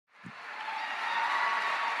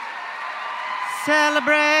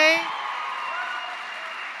Celebrate.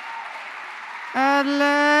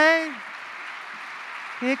 Adelaide.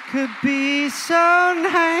 It could be so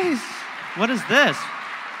nice. What is this?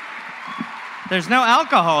 There's no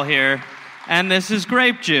alcohol here, and this is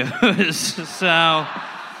grape juice, so...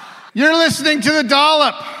 You're listening to The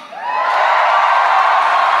Dollop.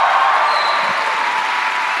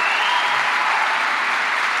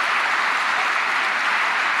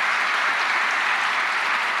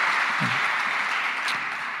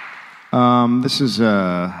 This is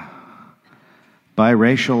a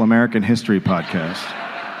biracial American history podcast.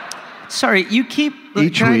 Sorry, you keep...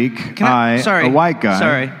 Each week, a white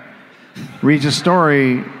guy, reads a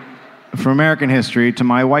story from American history to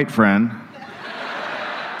my white friend.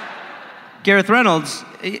 Gareth Reynolds,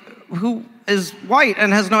 who is white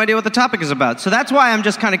and has no idea what the topic is about. So that's why I'm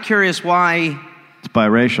just kind of curious why... It's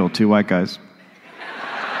biracial, two white guys.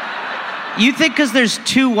 You think because there's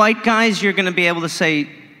two white guys, you're going to be able to say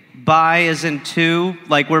bi as in two?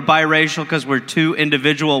 Like we're biracial because we're two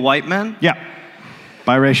individual white men? Yeah,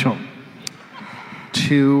 biracial.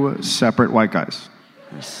 Two separate white guys.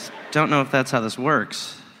 I just don't know if that's how this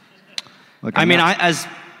works. Look,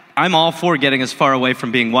 I'm all for getting as far away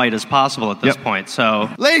from being white as possible at this point, so...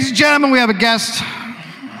 Ladies and gentlemen, we have a guest.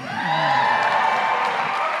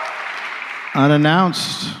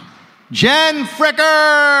 Unannounced. Jen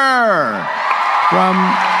Fricker! From...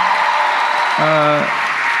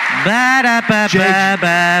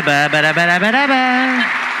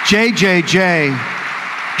 JJJ.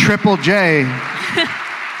 Triple J.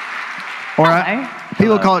 Or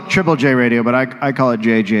people call it Triple J Radio, but I call it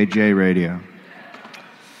JJJ Radio.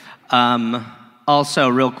 Also,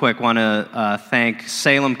 real quick, want to thank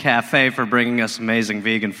Salem Cafe for bringing us amazing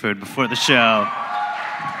vegan food before the show.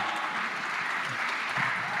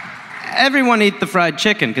 Everyone eat the fried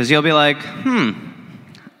chicken, because you'll be like,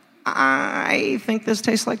 I think this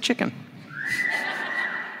tastes like chicken.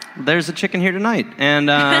 There's a chicken here tonight. And,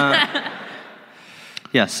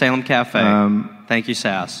 yeah, Salem Cafe. Thank you,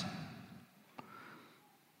 Sass.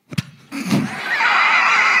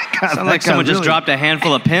 Sounds like someone just dropped a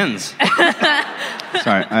handful of pins.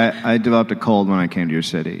 Sorry, I developed a cold when I came to your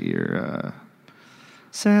city. Your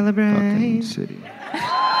fucking city.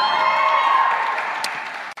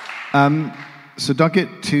 So don't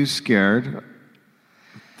get too scared.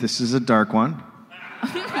 This is a dark one.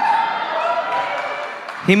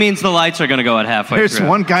 He means the lights are going to go at halfway There's through.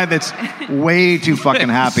 one guy that's way too fucking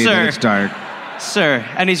happy that it's dark. Sir,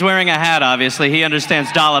 and he's wearing a hat, obviously. He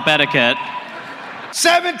understands dollop etiquette.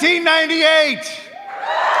 1798!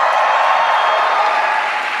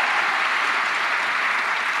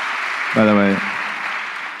 By the way,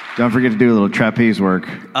 don't forget to do a little trapeze work.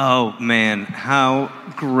 Oh, man. How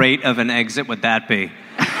great of an exit would that be?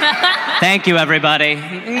 Thank you, everybody.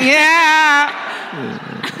 Yeah!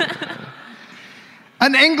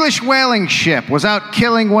 An English whaling ship was out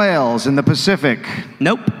killing whales in the Pacific.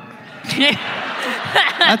 Nope.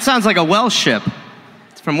 That sounds like a Welsh ship.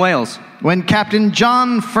 It's from Wales. When Captain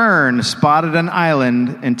John Fern spotted an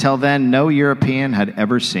island until then no European had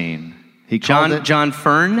ever seen. He called it John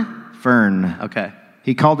Fern? Fern. Okay.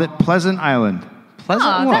 He called it Pleasant Island.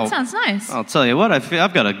 Pleasant? Oh, that sounds nice. I'll tell you what,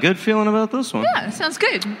 I've got a good feeling about this one. Yeah, sounds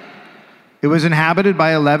good. It was inhabited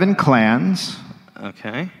by 11 clans.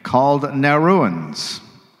 Okay. Called Nauruans.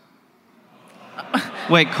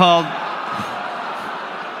 Wait, called...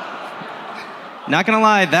 Not gonna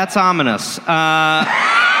lie, that's ominous.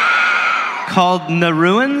 Called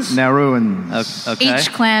Nauruans? Nauruans. Okay.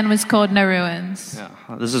 Each clan was called Nauruans. Yeah.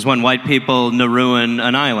 This is when white people Nauruan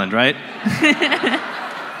an island, right?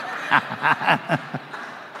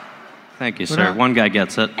 Thank you, sir. One guy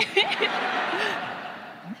gets it.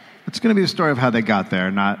 It's going to be the story of how they got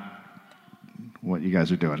there, not what you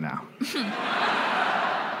guys are doing now.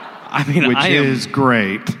 I mean, Which is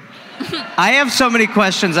great. I have so many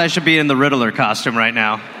questions. I should be in the Riddler costume right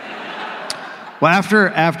now. Well,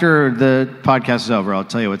 after the podcast is over, I'll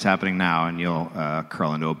tell you what's happening now, and you'll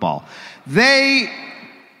curl into a ball. They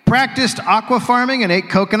practiced aqua farming and ate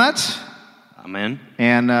coconuts. I'm in.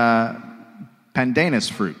 And pandanus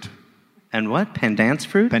fruit. And what? Pandanus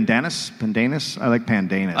fruit? Pandanus? I like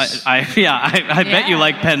pandanus. I bet you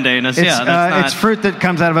like pandanus. It's fruit that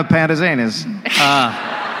comes out of a panda's anus.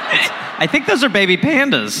 I think those are baby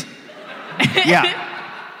pandas. Yeah,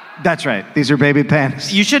 that's right. These are baby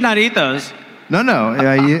pandas. You should not eat those. No.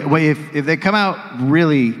 If they come out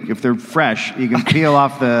really, if they're fresh, you can peel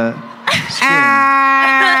off the skin.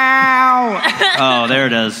 Ow! Oh, there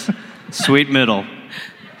it is. Sweet middle.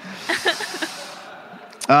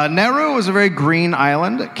 Nauru was a very green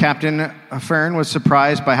island. Captain Fern was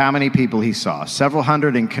surprised by how many people he saw. Several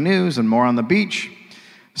hundred in canoes and more on the beach.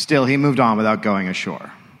 Still, he moved on without going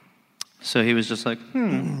ashore. So he was just like,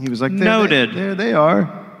 He was like, noted. There they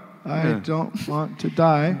are. I don't want to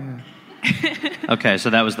die. Okay, so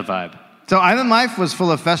that was the vibe. So island life was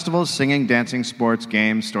full of festivals, singing, dancing, sports,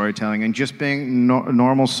 games, storytelling, and just being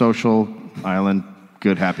normal, social island,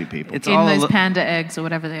 good, happy people. It's In all those panda eggs or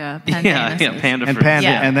whatever they are. Panda anuses. panda and fruit. panda,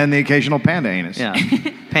 Yeah. and then the occasional panda anus. Yeah,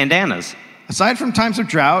 pandanas. Aside from times of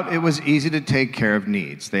drought, it was easy to take care of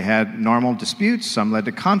needs. They had normal disputes. Some led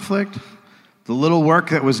to conflict. The little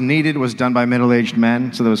work that was needed was done by middle-aged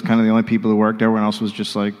men, so that was kind of the only people who worked. Everyone else was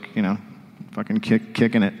just like, fucking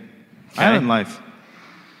kicking it. Okay. Island life.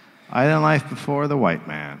 Island life before the white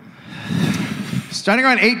man. Starting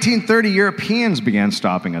around 1830, Europeans began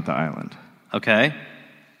stopping at the island. Okay.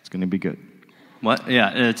 It's going to be good. What?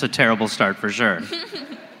 Yeah, it's a terrible start for sure.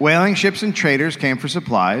 Whaling ships and traders came for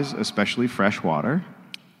supplies, especially fresh water.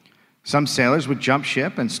 Some sailors would jump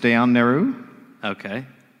ship and stay on Nauru. Okay.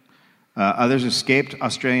 Others escaped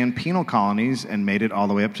Australian penal colonies and made it all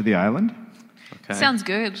the way up to the island. Okay. Sounds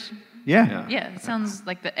good. Yeah. Yeah, it sounds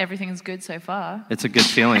like that everything is good so far. It's a good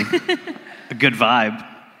feeling. A good vibe.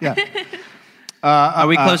 Yeah. Are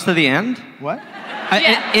we close to the end? What?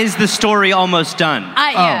 Yeah. Is the story almost done?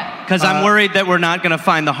 Yeah. Because I'm worried that we're not going to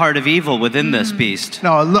find the heart of evil within this beast.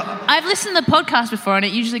 No, look. I've listened to the podcast before, and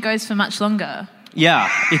it usually goes for much longer. Yeah.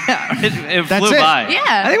 It That's flew it. by. Yeah.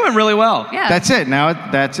 I think it went really well. Yeah. That's it. Now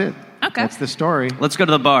that's it. Okay. That's the story. Let's go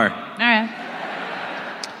to the bar. All right.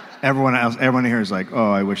 Everyone here is like,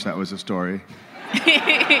 oh, I wish that was a story.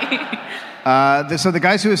 So the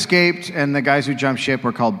guys who escaped and the guys who jumped ship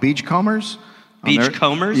were called beachcombers.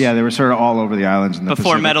 Beachcombers? Yeah, they were sort of all over the islands in the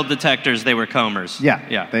Before Pacific. metal detectors, they were combers.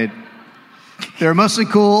 Yeah. They were mostly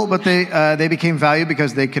cool, but they became valued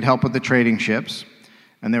because they could help with the trading ships.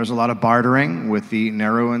 And there was a lot of bartering with the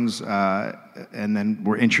Nauruans, and then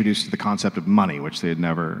were introduced to the concept of money, which they had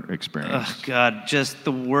never experienced. Oh, God, just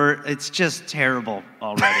the word. It's just terrible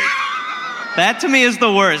already. That to me is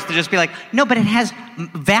the worst, to just be like, no, but it has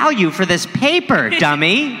value for this paper,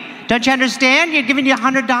 dummy. Don't you understand? You're giving you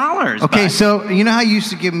 $100. Okay, but... so you know how you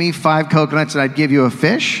used to give me 5 coconuts and I'd give you a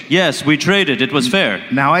fish? Yes, we traded. It was fair.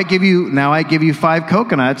 Now I give you 5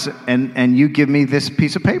 coconuts and you give me this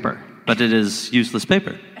piece of paper. But it is useless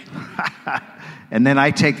paper. And then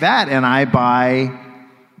I take that and I buy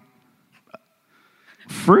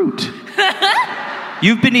fruit.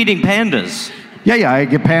 You've been eating pandas. Yeah, I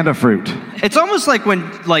get panda fruit. It's almost like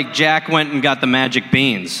when Jack went and got the magic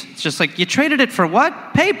beans. It's just like, you traded it for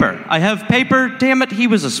what? Paper. I have paper. Damn it, he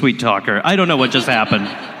was a sweet talker. I don't know what just happened.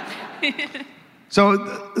 So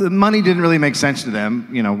the money didn't really make sense to them.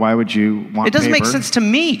 Why would you want It doesn't paper? make sense to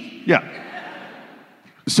me. Yeah.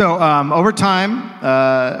 So over time,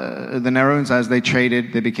 the Nauruans, as they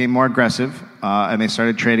traded, they became more aggressive, and they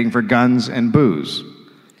started trading for guns and booze.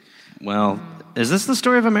 Well, is this the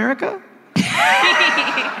story of America?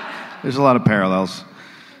 There's a lot of parallels.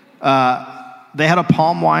 They had a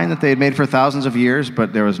palm wine that they had made for thousands of years,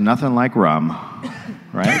 but there was nothing like rum,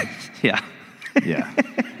 right? Yeah. Yeah.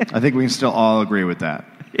 I think we can still all agree with that.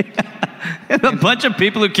 A bunch of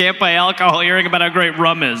people who can't buy alcohol hearing about how great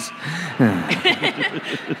rum is. In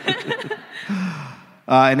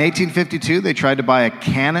 1852, they tried to buy a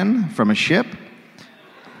cannon from a ship.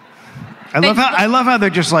 I love how they're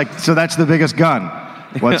just like, so that's the biggest gun.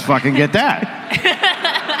 Let's fucking get that.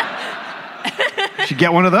 Should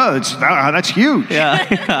get one of those. That's huge.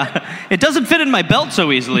 Yeah. It doesn't fit in my belt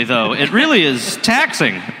so easily, though. It really is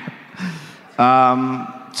taxing.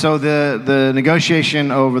 So the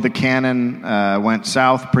negotiation over the cannon went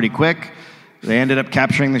south pretty quick. They ended up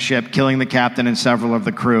capturing the ship, killing the captain and several of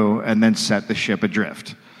the crew, and then set the ship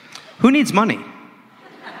adrift. Who needs money?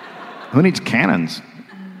 Who needs cannons?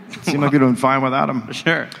 It seemed like we'd been fine without them.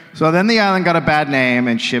 Sure. So then the island got a bad name,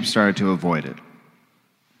 and ships started to avoid it.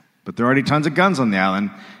 But there were already tons of guns on the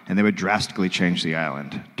island, and they would drastically change the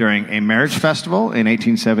island. During a marriage festival in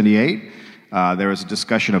 1878, there was a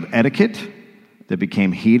discussion of etiquette that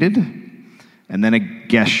became heated, and then a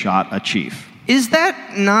guest shot a chief. Is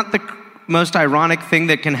that not the most ironic thing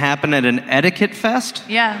that can happen at an etiquette fest?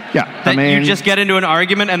 Yeah. Yeah, That you just get into an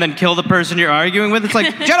argument and then kill the person you're arguing with? It's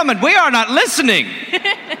like, gentlemen, we are not listening.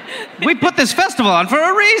 We put this festival on for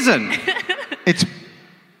a reason. It's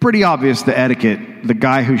pretty obvious the etiquette. The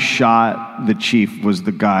guy who shot the chief was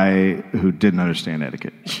the guy who didn't understand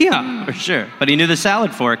etiquette. Yeah, for sure. But he knew the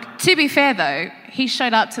salad fork. To be fair, though, he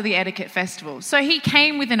showed up to the etiquette festival. So he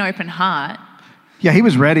came with an open heart. Yeah, he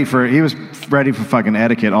was ready for fucking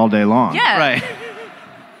etiquette all day long. Yeah. Right.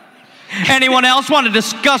 Anyone else want to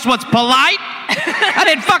discuss what's polite? I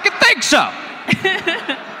didn't fucking think so.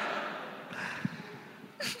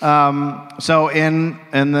 So in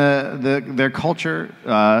their culture,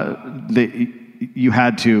 you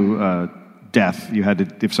had to death. You had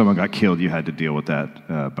to, if someone got killed, you had to deal with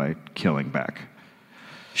that by killing back.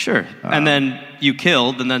 Sure. And then you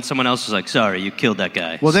killed, and then someone else was like, "Sorry, you killed that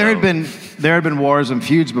guy." Well, there had been wars and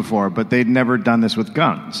feuds before, but they'd never done this with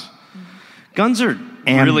guns. Guns are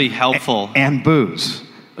really helpful. And booze.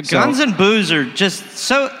 Guns and booze are just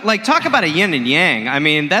so, like, talk about a yin and yang. I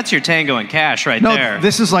mean, that's your Tango and Cash right there. No,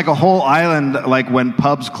 this is like a whole island, like when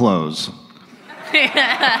pubs close.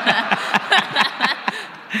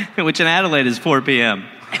 Which in Adelaide is 4 p.m.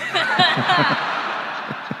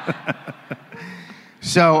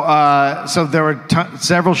 So there were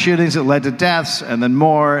several shootings that led to deaths, and then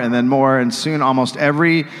more, and soon almost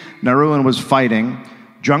every Nauruan was fighting.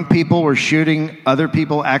 Drunk people were shooting other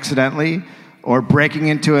people accidentally, or breaking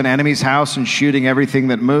into an enemy's house and shooting everything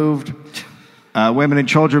that moved. Women and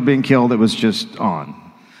children being killed. It was just on.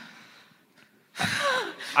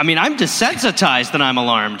 I mean, I'm desensitized and I'm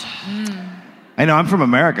alarmed. I know, I'm from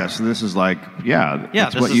America, so this is like,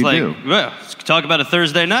 that's what you do. Well, let's talk about a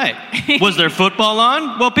Thursday night. Was there football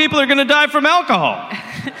on? Well, people are going to die from alcohol.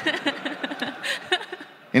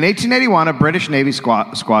 In 1881, a British Navy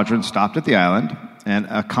squadron stopped at the island, and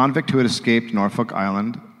a convict who had escaped Norfolk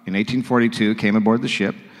Island in 1842 came aboard the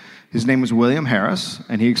ship. His name was William Harris,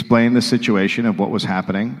 and he explained the situation of what was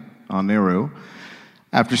happening on Nauru.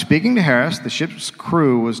 After speaking to Harris, the ship's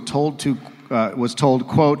crew was told,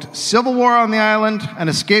 quote, "Civil war on the island, an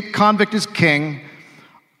escaped convict is king."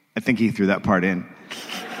 I think he threw that part in.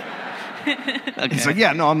 Okay. He's like,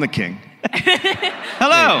 "Yeah, no, I'm the king."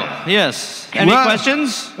 Hello. Yes. Any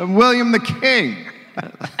questions? I'm William the King.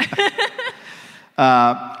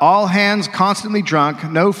 All hands constantly drunk,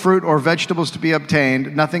 no fruit or vegetables to be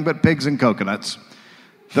obtained, nothing but pigs and coconuts.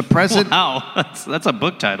 The present... Wow, that's a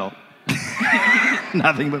book title.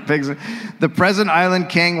 Nothing but pigs. The present island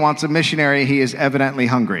king wants a missionary. He is evidently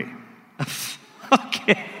hungry.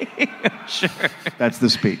 Okay, sure. That's the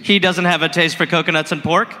speech. He doesn't have a taste for coconuts and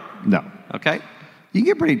pork? No. Okay. You can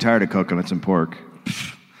get pretty tired of coconuts and pork.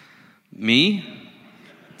 Me?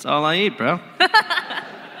 That's all I eat, bro.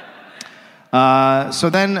 So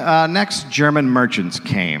then next, German merchants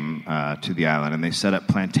came to the island, and they set up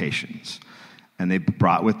plantations. And they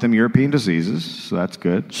brought with them European diseases, so that's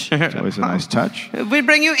good. Sure. It's always a nice touch. We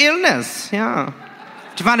bring you illness, yeah.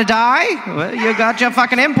 Do you want to die? Well, you got your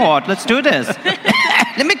fucking import. Let's do this.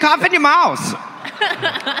 Let me cough in your mouth.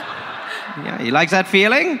 Yeah, you like that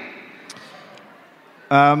feeling?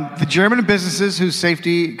 The German businesses whose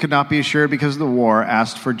safety could not be assured because of the war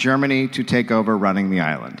asked for Germany to take over running the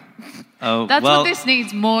island. Oh, That's what this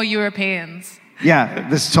needs, more Europeans. Yeah,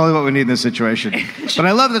 this is totally what we need in this situation. But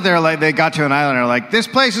I love that they got to an island and are like, this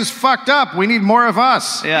place is fucked up. We need more of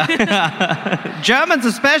us. Yeah. Germans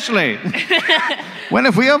especially. When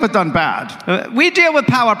have we ever done bad? We deal with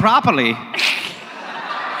power properly.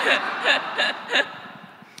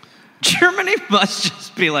 Germany must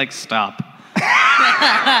just be like, stop.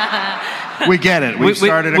 We get it. We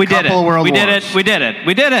started a couple world wars. We did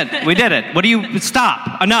it. What do you...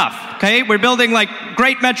 Stop. Enough. Okay? We're building, like,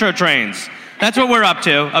 great metro trains. That's what we're up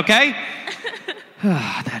to, okay?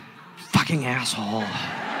 That fucking asshole.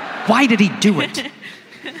 Why did he do it?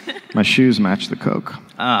 My shoes match the Coke.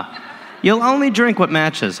 You'll only drink what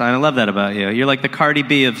matches. I love that about you. You're like the Cardi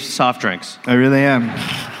B of soft drinks. I really am.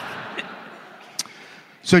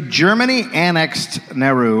 So Germany annexed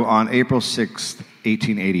Nauru on April 6th,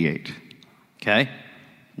 1888. Okay.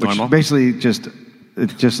 Normal. Which basically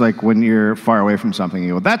it's just like when you're far away from something,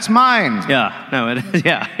 you go, that's mine. Yeah. No, it is.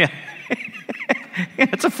 Yeah.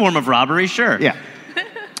 It's a form of robbery, sure. Yeah.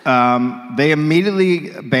 They immediately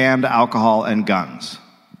banned alcohol and guns.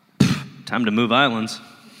 Time to move islands.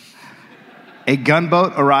 A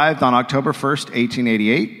gunboat arrived on October 1st,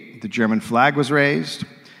 1888. The German flag was raised,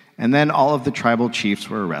 and then all of the tribal chiefs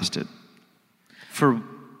were arrested. For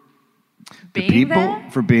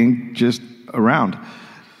for being just around.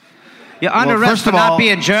 You're under arrest for not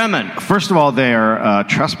being German. First of all, they are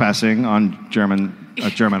trespassing on German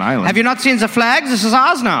island. Have you not seen the flags? This is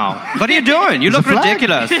ours now. What are you doing? You look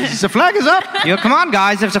ridiculous. The flag is up. Come on,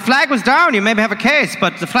 guys. If the flag was down, you maybe have a case,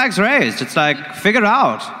 but the flag's raised. It's like, figure it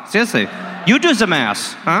out. Seriously. You do the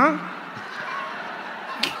math, huh?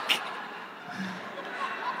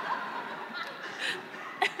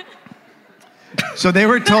 So they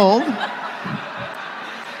were told...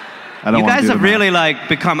 You guys have really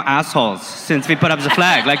become assholes since we put up the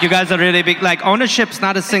flag. Like, you guys are really big. Like, ownership's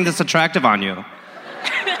not a thing that's attractive on you.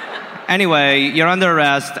 Anyway, you're under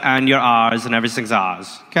arrest and you're ours and everything's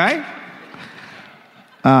ours. Okay?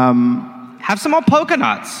 Have some more polka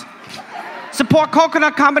nuts. Support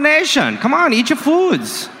coconut combination. Come on, eat your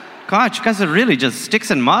foods. God, you guys are really just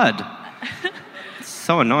sticks in mud. It's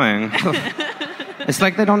so annoying. It's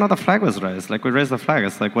like they don't know the flag was raised. Like, we raised the flag.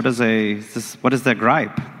 It's like, what is their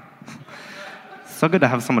gripe? It's so good to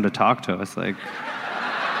have someone to talk to. It's like,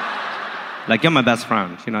 you're my best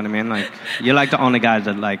friend. You know what I mean? Like, you're like the only guy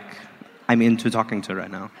that, like, I'm into talking to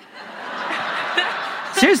right now.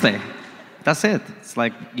 Seriously. That's it. It's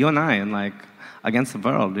like you and I and, like, against the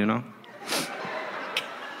world, you know?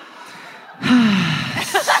 So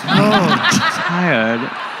tired.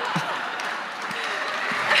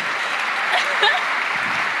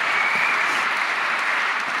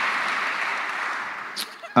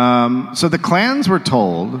 So the clans were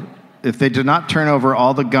told if they did not turn over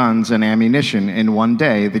all the guns and ammunition in one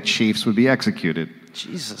day, the chiefs would be executed.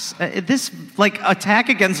 Jesus. This, like, attack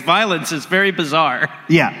against violence is very bizarre.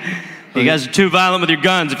 Yeah. You guys are too violent with your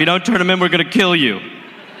guns. If you don't turn them in, we're going to kill you.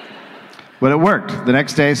 But it worked. The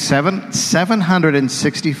next day,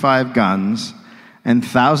 765 guns and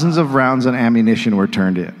thousands of rounds of ammunition were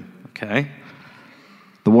turned in. Okay.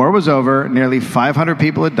 The war was over. Nearly 500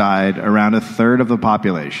 people had died, around a third of the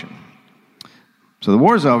population. So the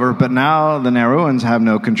war's over, but now the Nauruans have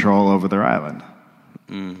no control over their island.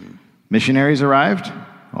 Missionaries arrived.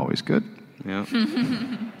 Always good. Yeah.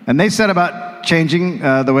 And they set about changing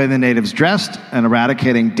the way the natives dressed and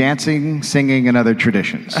eradicating dancing, singing, and other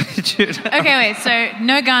traditions. Okay, wait. So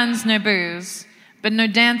no guns, no booze, but no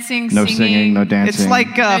dancing, No singing, no dancing. It's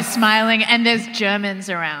like no smiling, and there's Germans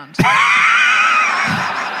around.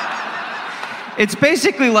 it's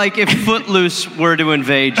basically like if Footloose were to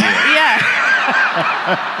invade you. Yeah.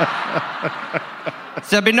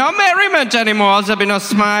 There'll be no merriment anymore. There'll be no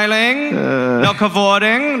smiling, no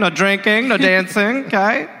cavorting, no drinking, no dancing,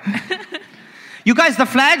 okay? You guys, the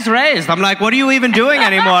flag's raised. I'm like, what are you even doing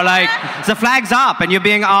anymore? Like, the flag's up, and you're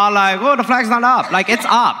being all like, oh, the flag's not up. Like, it's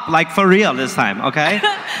up, like, for real this time, okay?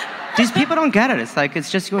 These people don't get it. It's like, it's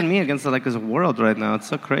just you and me against, like, this world right now. It's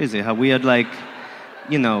so crazy how we had, like,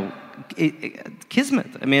 you know, kismet.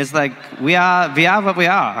 I mean, it's like, we are what we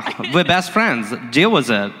are. We're best friends. Deal with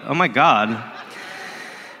it. Oh, my God.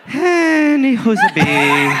 Anywho's a bee.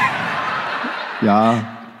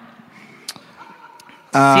 Yeah.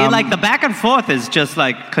 See, like, the back and forth is just,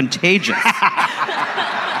 like, contagious. Like,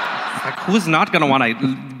 who's not going to want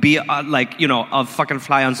to be, like, you know, a fucking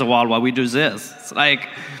fly on the wall while we do this? It's like,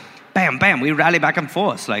 bam, bam, we rally back and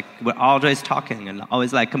forth. Like, we're always talking and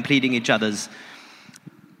always, like, completing each other's...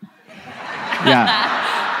 Yeah.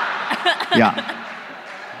 Yeah.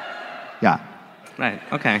 Yeah. Right,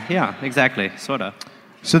 okay, yeah, exactly, sort of.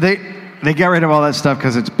 So they get rid of all that stuff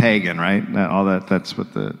because it's pagan, right? That's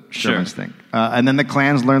what the Germans think. And then the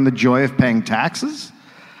clans learned the joy of paying taxes.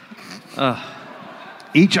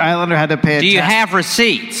 Each islander had to pay a tax. Do you have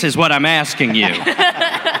receipts, is what I'm asking you.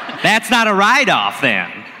 That's not a write-off,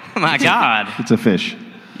 then. Oh, my God. It's a fish.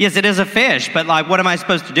 Yes, it is a fish, but, like, what am I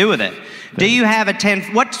supposed to do with it? Do you have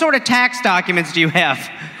what sort of tax documents do you have?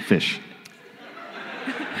 Fish.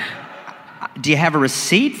 Do you have a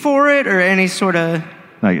receipt for it or any sort of...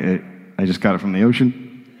 I just got it from the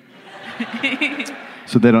ocean.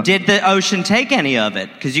 So they don't... Did the ocean take any of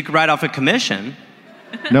it? Because you could write off a commission.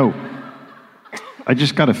 No. I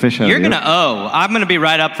just got a fish out You're of the going to owe. I'm going to be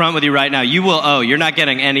right up front with you right now. You will owe. You're not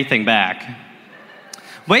getting anything back.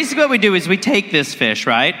 Basically what we do is we take this fish,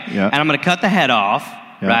 right? Yeah. And I'm going to cut the head off,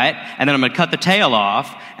 yeah. right? And then I'm going to cut the tail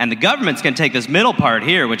off. And the government's going to take this middle part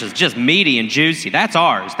here, which is just meaty and juicy. That's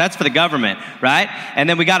ours. That's for the government, right? And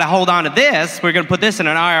then we got to hold on to this. We're going to put this in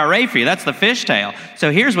an IRA for you. That's the fish tail.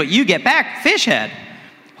 So here's what you get back, fish head.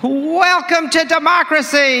 Welcome to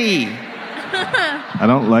democracy. I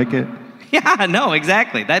don't like it. Yeah, no,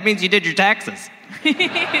 exactly. That means you did your taxes.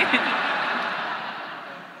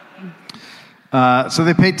 So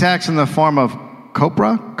they pay tax in the form of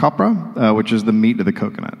copra, which is the meat of the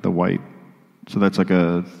coconut, the white. So that's like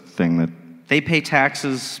a thing that... They pay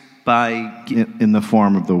taxes by... In the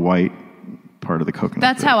form of the white part of the coconut.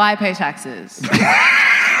 That's how I pay taxes.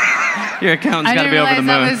 Your accountant's got to be over the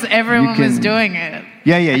moon. I didn't realize everyone was doing it.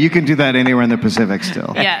 Yeah, you can do that anywhere in the Pacific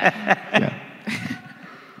still. Yeah.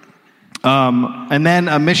 And then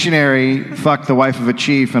a missionary fucked the wife of a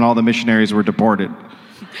chief and all the missionaries were deported.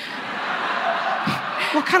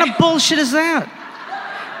 What kind of bullshit is that?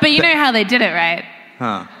 But you know how they did it, right?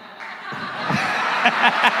 Huh.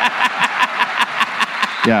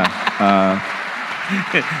 Yeah.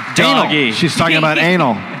 Doggy. Anal. She's talking about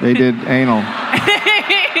anal. They did anal.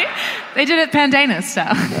 They did it Pandana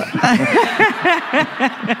style.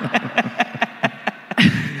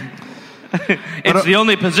 It's the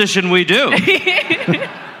only position we do.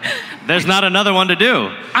 There's not another one to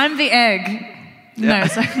do. I'm the egg. No,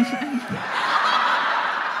 sorry.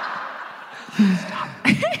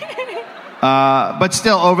 But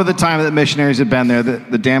still, over the time that missionaries had been there,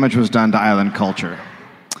 the damage was done to island culture.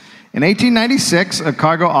 In 1896, a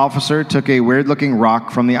cargo officer took a weird-looking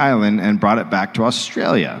rock from the island and brought it back to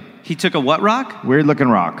Australia. He took a what rock? Weird-looking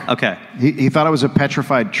rock. Okay. He thought it was a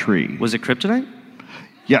petrified tree. Was it kryptonite?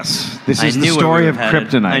 Yes. This is the story of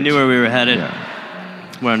kryptonite. I knew where we were headed. Yeah.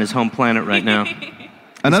 We're on his home planet right now. He's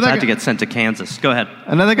about to get sent to Kansas. Go ahead.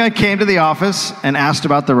 Another guy came to the office and asked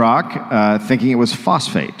about the rock, thinking it was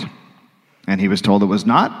phosphate. And he was told it was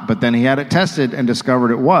not, but then he had it tested and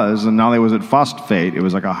discovered it was, and not only was it phosphate, it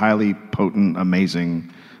was like a highly potent,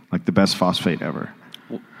 amazing, like the best phosphate ever.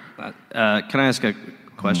 Can I ask a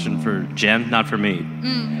question for Jen? Not for me.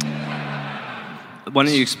 Why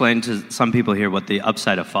don't you explain to some people here what the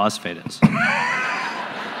upside of phosphate is?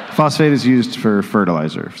 Phosphate is used for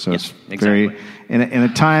fertilizer, so it's exactly. very in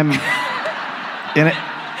a time.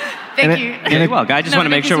 Thank you. You're welcome. I just want to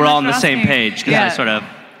make sure we're all on the same page because I sort of.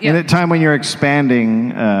 In a time when you're expanding,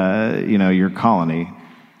 your colony,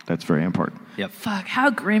 that's very important. Yep. Fuck, how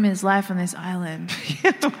grim is life on this island?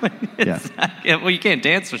 Yeah. Well, you can't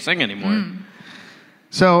dance or sing anymore.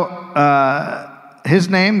 So his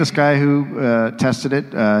name, this guy who tested it,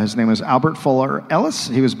 his name was Albert Fuller Ellis.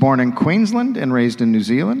 He was born in Queensland and raised in New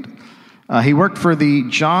Zealand. He worked for the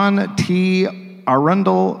John T.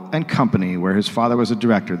 Arundel and Company, where his father was a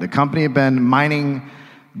director. The company had been mining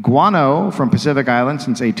guano from Pacific Island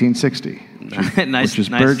since 1860, which is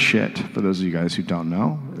bird shit, for those of you guys who don't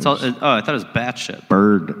know. I thought it was bat shit.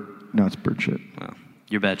 No, it's bird shit. Well,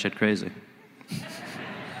 you're bat shit crazy.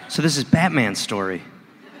 So this is Batman's story.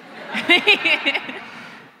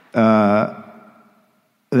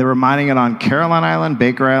 They were mining it on Caroline Island,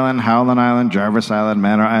 Baker Island, Howland Island, Jarvis Island,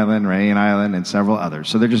 Manor Island, Rain Island, and several others.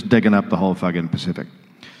 So they're just digging up the whole fucking Pacific.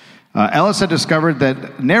 Ellis had discovered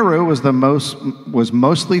that Nauru was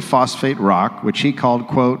mostly phosphate rock, which he called,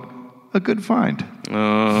 quote, a good find.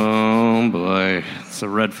 Oh, boy. It's a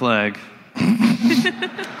red flag.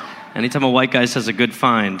 Anytime a white guy says a good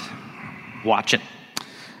find, watch it.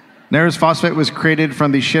 Nauru's phosphate was created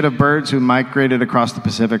from the shit of birds who migrated across the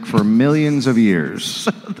Pacific for millions of years.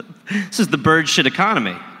 This is the bird shit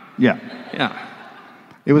economy. Yeah. Yeah.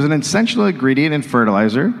 It was an essential ingredient in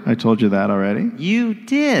fertilizer. I told you that already. You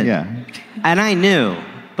did. Yeah. And I knew,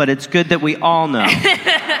 but it's good that we all know.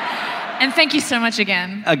 And thank you so much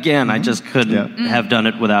again. Again, I just couldn't have done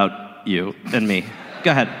it without you and me.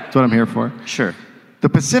 Go ahead. That's what I'm here for. Sure. The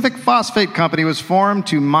Pacific Phosphate Company was formed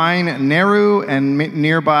to mine Nauru and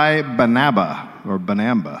nearby Banamba.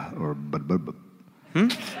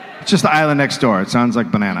 It's just the island next door. It sounds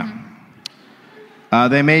like banana.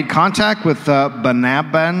 They made contact with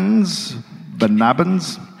Banabans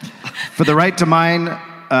for the right to mine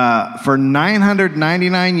for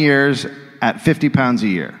 999 years at 50 pounds a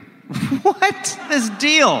year. What? This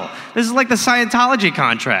deal. This is like the Scientology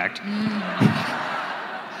contract.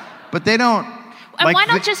 But they don't... And why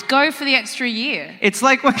not just go for the extra year? It's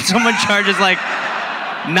like when someone charges like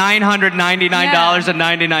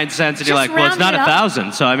 $999.99 and you're like, well, it's not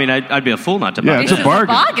 1,000. So, I mean, I'd be a fool not to buy it. It's a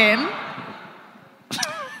bargain.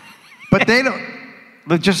 But they don't...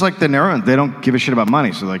 But just like the Nauruans, they don't give a shit about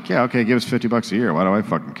money. So like, yeah, okay, give us $50 a year. Why do I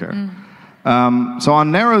fucking care? So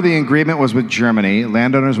on Nauru, the agreement was with Germany.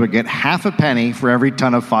 Landowners would get half a penny for every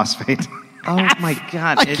ton of phosphate. Oh my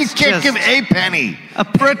God! Like you can't give a penny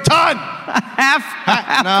for a ton.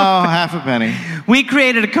 Half a penny. We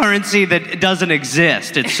created a currency that doesn't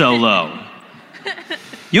exist. It's so low.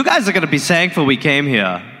 You guys are gonna be thankful we came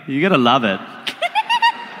here. You're gonna love it.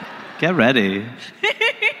 Get ready.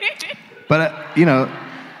 But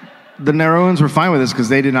the Nauruans were fine with this because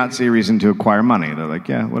they did not see a reason to acquire money. They're like,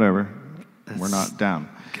 yeah, whatever. We're not down.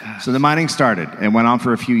 Gosh. So the mining started and went on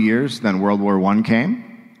for a few years. Then World War I came.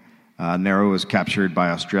 Nauru was captured by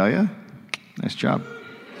Australia. Nice job.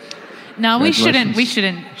 No, we shouldn't.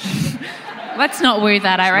 Let's not woo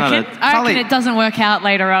that, I reckon. I reckon it doesn't work out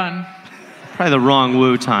later on. Probably the wrong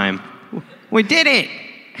woo time. We did it!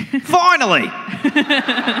 Finally!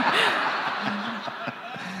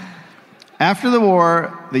 After the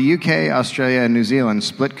war, the UK, Australia, and New Zealand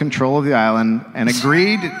split control of the island and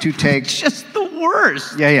agreed to take... Just the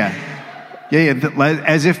worst. Yeah.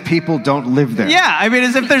 As if people don't live there. Yeah, I mean,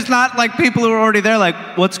 as if there's not, like, people who are already there,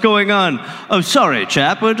 like, what's going on? Oh, sorry,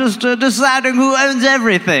 chap, we're just deciding who owns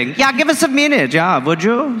everything. Yeah, give us a minute, would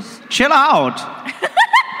you? Chill out.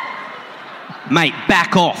 Mate,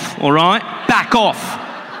 back off, all right? Back off.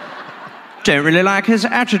 Don't really like his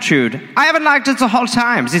attitude. I haven't liked it the whole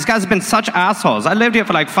time. These guys have been such assholes. I lived here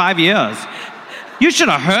for like 5 years. You should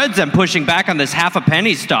have heard them pushing back on this half a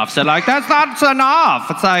penny stuff. They're like, that's not enough.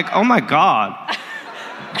 It's like, oh my God.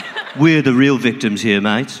 We're the real victims here,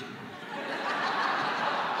 mate.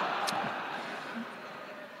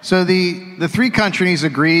 So the three countries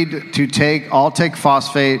agreed to take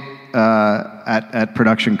phosphate at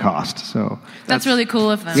production cost. So that's really cool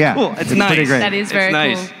of them. Yeah, cool. It's nice. Pretty great. That is very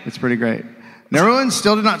cool. It's pretty great. Nauruans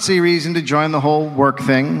still did not see reason to join the whole work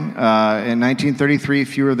thing. In 1933,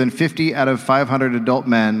 fewer than 50 out of 500 adult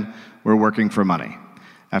men were working for money.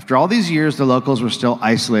 After all these years, the locals were still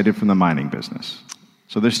isolated from the mining business.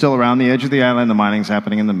 So they're still around the edge of the island. The mining's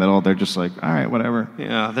happening in the middle. They're just like, all right, whatever.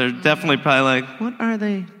 Yeah, they're definitely probably like, what are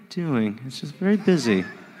they doing? It's just very busy.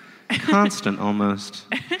 Constant, almost.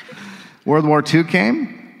 World War II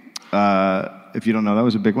came. If you don't know, that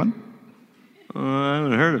was a big one. I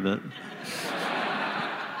haven't heard of it.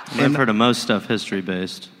 I've heard of most stuff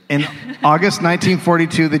history-based. In August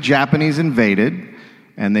 1942, the Japanese invaded,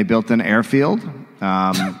 and they built an airfield.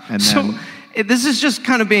 This is just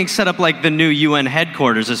kind of being set up like the new UN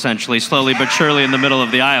headquarters, essentially, slowly but surely in the middle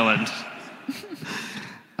of the island.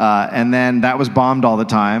 And then that was bombed all the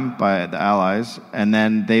time by the Allies. And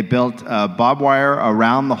then they built barbed wire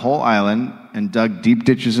around the whole island and dug deep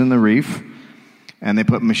ditches in the reef. And they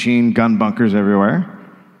put machine gun bunkers everywhere.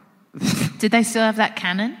 Did they still have that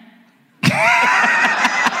cannon?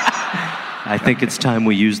 I think it's time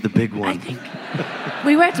we use the big one.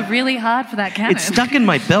 We worked really hard for that cannon. It's stuck in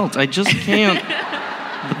my belt. I just can't.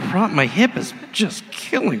 My hip is just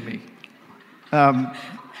killing me.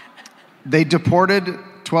 They deported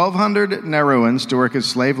 1,200 Nauruans to work as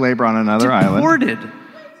slave labor on another island. Deported?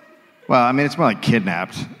 Well, I mean, it's more like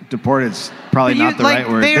kidnapped. Deported's probably not the right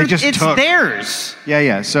word. They just took. It's theirs.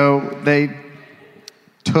 Yeah. So they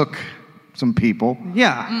took some people.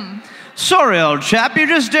 Yeah. Sorry, old chap, you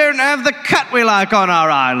just don't have the cut we like on our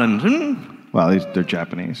island. Well, they're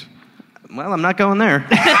Japanese. Well, I'm not going there.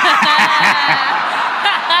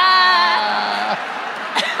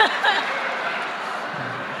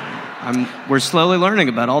 We're slowly learning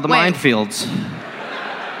about all the minefields.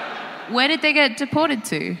 Where did they get deported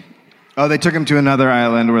to? Oh, they took them to another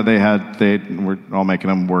island where they were all making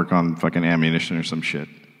them work on fucking ammunition or some shit.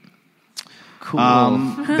 Cool.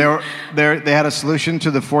 They had a solution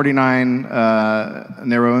to the 49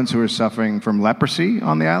 Nauruans who were suffering from leprosy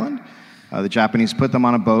on the island. The Japanese put them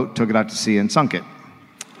on a boat, took it out to sea, and sunk it.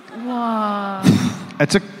 Whoa.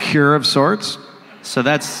 It's a cure of sorts. So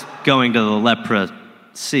that's going to the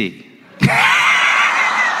leprosy.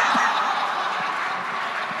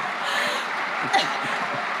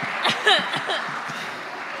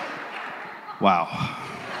 Wow.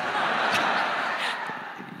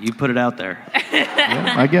 You put it out there.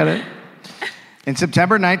 Yeah, I get it. In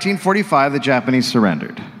September 1945, the Japanese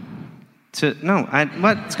surrendered.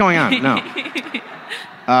 What's going on? No.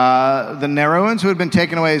 The Nauruans who had been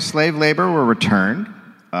taken away as slave labor were returned.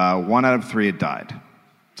 1 out of 3 had died.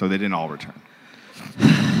 So they didn't all return.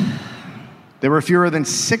 There were fewer than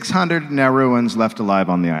 600 Nauruans left alive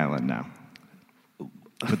on the island now.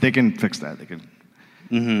 But they can fix that. They can.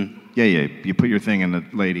 Mm-hmm. Yeah. You put your thing in the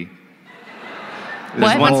lady.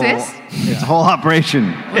 What's this? It's a whole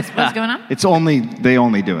operation. What's going on? They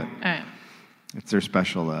only do it. All right. It's their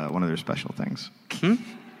special, one of their special things. Hmm?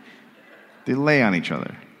 They lay on each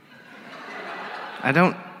other.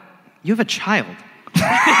 You have a child.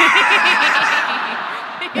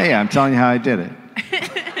 Yeah, I'm telling you how I did it.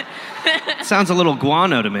 Sounds a little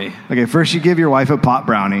guano to me. Okay, first you give your wife a pot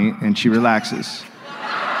brownie and she relaxes.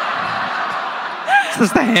 Is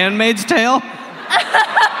this The Handmaid's Tale?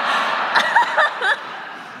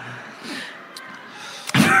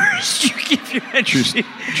 First you give your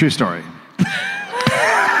True story.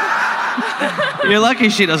 You're lucky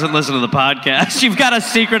she doesn't listen to the podcast. You've got a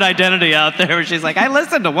secret identity out there where she's like, I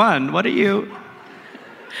listened to one. What are you?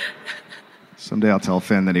 Someday I'll tell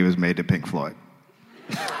Finn that he was made to Pink Floyd.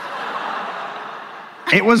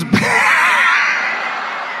 It was...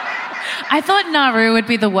 I thought Nauru would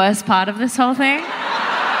be the worst part of this whole thing.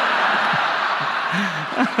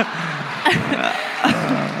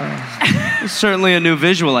 Certainly a new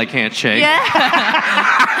visual I can't shake. Yeah.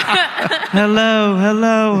 Hello.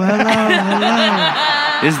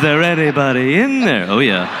 Is there anybody in there? Oh,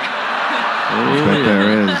 yeah. I bet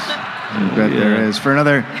there is. I bet there is. For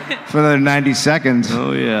another 90 seconds.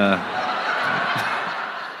 Oh, yeah.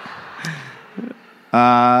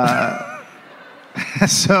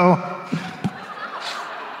 So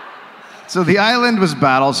So the island was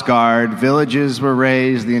battle-scarred, villages were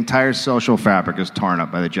razed, the entire social fabric is torn up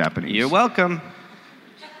by the Japanese. You're welcome.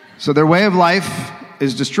 So their way of life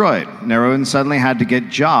is destroyed. Nauruans suddenly had to get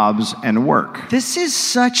jobs and work. This is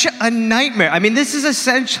such a nightmare. I mean, this is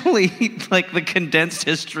essentially like the condensed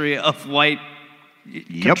history of white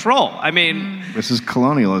control. I mean... This is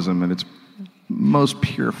colonialism in its most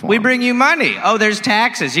pure form. We bring you money. Oh, there's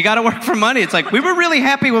taxes. You got to work for money. It's like, we were really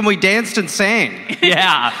happy when we danced and sang.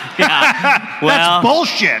 Yeah. Well, that's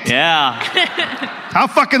bullshit. Yeah. How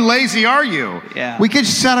fucking lazy are you? Yeah. We could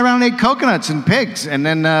just sat around and ate coconuts and pigs, and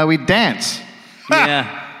then we'd dance.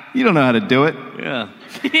 Yeah. You don't know how to do it. Yeah.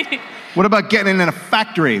 What about getting in a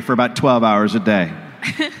factory for about 12 hours a day?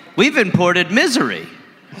 We've imported misery.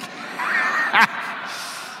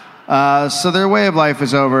 So their way of life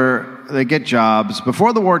is over. They get jobs.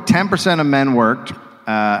 Before the war, 10% of men worked.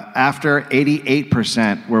 After,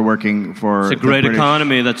 88% were working for It's a great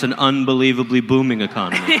economy. That's an unbelievably booming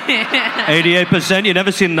economy. 88%? You've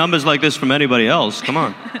never seen numbers like this from anybody else. Come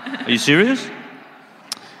on. Are you serious?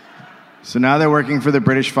 So now they're working for the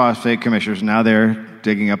British Phosphate Commissioners. Now they're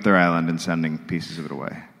digging up their island and sending pieces of it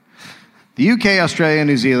away. The UK, Australia, and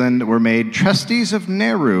New Zealand were made trustees of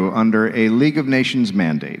Nauru under a League of Nations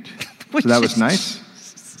mandate. So that was nice.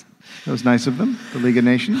 That was nice of them, the League of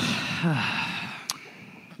Nations.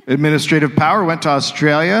 Administrative power went to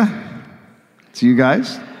Australia. To you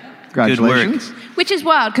guys. Congratulations. Good work. Which is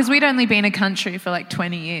wild, because we'd only been a country for like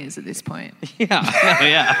 20 years at this point.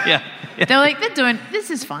 Yeah. They're like, this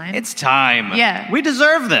is fine. It's time. Yeah. We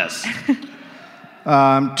deserve this.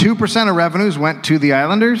 2% of revenues went to the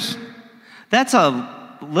islanders. That's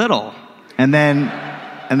a little. And then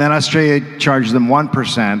Australia charged them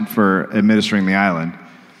 1% for administering the island.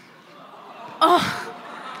 Oh.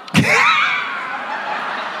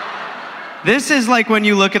 This is like when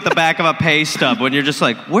you look at the back of a pay stub when you're just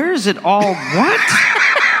like, where is it all? What?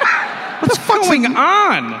 What's going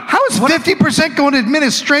on? How is 50% going to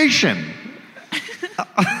administration?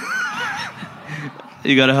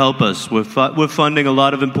 You got to help us. We're funding a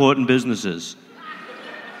lot of important businesses.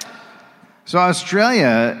 So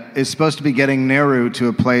Australia is supposed to be getting Nauru to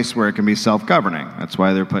a place where it can be self-governing. That's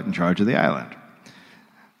why they're put in charge of the island.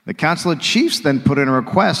 The Council of Chiefs then put in a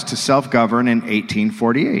request to self-govern in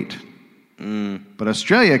 1848. But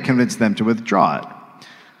Australia convinced them to withdraw it.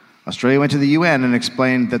 Australia went to the UN and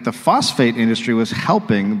explained that the phosphate industry was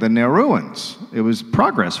helping the Nauruans. It was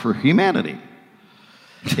progress for humanity.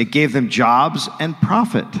 It gave them jobs and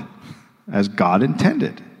profit, as God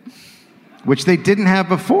intended, which they didn't have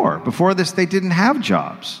before. Before this, they didn't have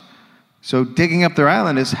jobs. So digging up their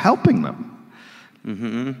island is helping them.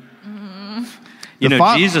 You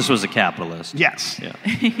know, Jesus was a capitalist. Yes. Yeah.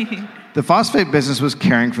 The phosphate business was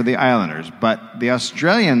caring for the islanders, but the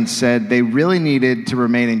Australians said they really needed to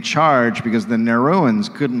remain in charge because the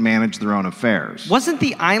Nauruans couldn't manage their own affairs. Wasn't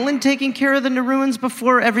the island taking care of the Nauruans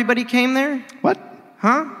before everybody came there? What?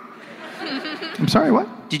 Huh? I'm sorry,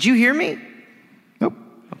 what? Did you hear me? Nope.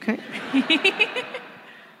 Okay.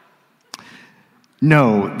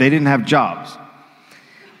 No, they didn't have jobs.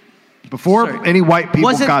 Before any white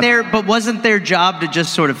people wasn't their job to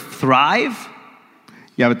just sort of thrive?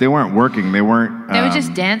 Yeah, but they weren't working. They weren't... They were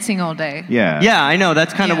just dancing all day. Yeah. Yeah, I know.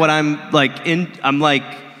 That's kind of what I'm like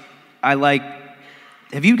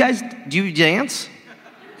have you guys, do you dance?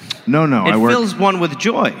 No, It fills one with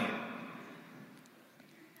joy.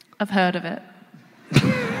 I've heard of it.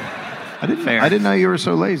 I didn't know you were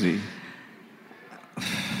so lazy.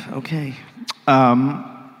 Okay.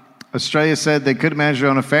 Australia said they couldn't manage their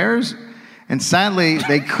own affairs, and sadly,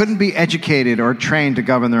 they couldn't be educated or trained to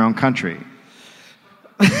govern their own country.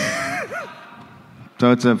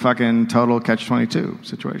 So it's a fucking total catch-22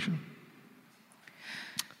 situation.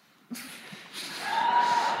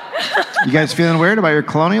 You guys feeling weird about your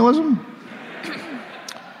colonialism?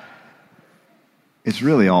 It's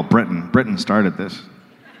really all Britain. Britain started this.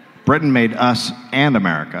 Britain made us and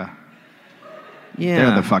America. Yeah.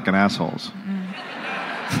 They're the fucking assholes.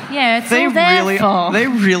 Yeah, it's all their fault. They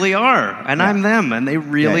really are. And I'm them, and they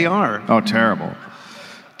really are. Oh, terrible.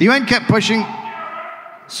 The UN kept pushing...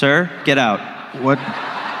 Sir, get out. What?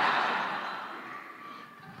 That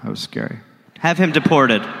was scary. Have him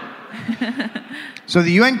deported. So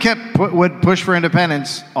the UN would push for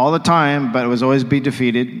independence all the time, but it was always be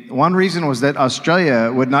defeated. One reason was that Australia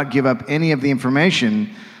would not give up any of the information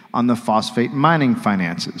on the phosphate mining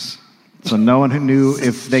finances. So no one who knew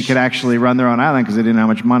if they could actually run their own island because they didn't know how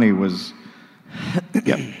much money was...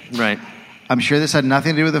 Yep. Right. I'm sure this had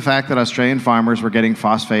nothing to do with the fact that Australian farmers were getting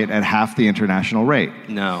phosphate at half the international rate.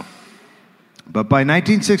 No. But by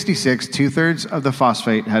 1966, 2/3 of the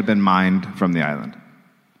phosphate had been mined from the island.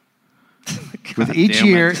 With each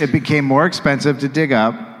year, it became more expensive to dig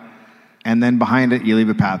up, and then behind it, you leave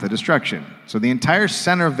a path of destruction. So the entire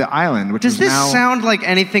center of the island, which Does is this now... sound like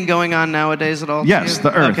anything going on nowadays at all? Yes,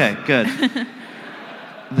 the Earth. Okay, good.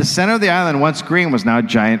 The center of the island, once green, was now a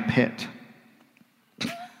giant pit.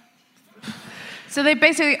 So they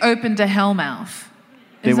basically opened a hellmouth.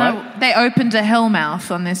 They what? They opened a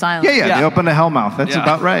hellmouth on this island. Yeah, they opened a hellmouth. That's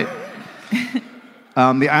about right.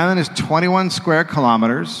 The island is 21 square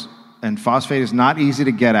kilometers, and phosphate is not easy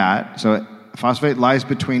to get at. So phosphate lies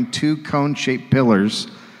between two cone-shaped pillars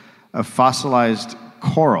of fossilized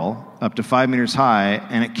coral up to 5 meters high,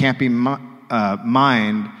 and it can't be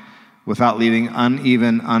mined without leaving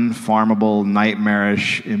uneven, unfarmable,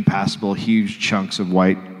 nightmarish, impassable, huge chunks of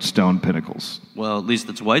white stone pinnacles. Well, at least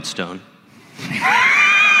it's white stone.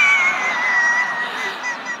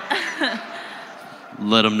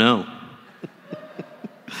 Let them know.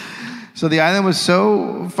 So the island was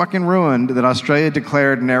so fucking ruined that Australia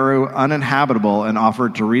declared Nauru uninhabitable and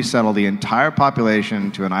offered to resettle the entire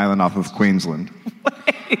population to an island off of Queensland.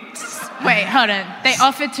 Wait, hold on. They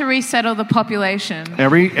offered to resettle the population.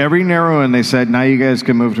 Every Nauruan, they said, now you guys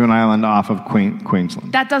can move to an island off of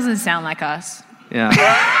Queensland. That doesn't sound like us. Yeah.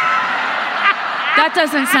 That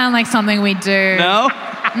doesn't sound like something we do. No?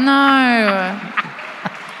 No.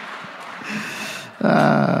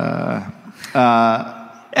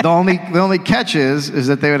 The only catch is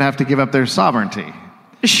that they would have to give up their sovereignty.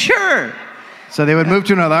 Sure. So they would move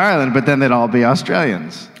to another island, but then they'd all be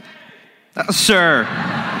Australians. Sir.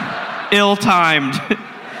 Ill-timed.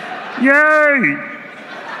 Yay!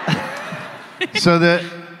 So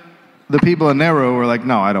the people in Nauru were like,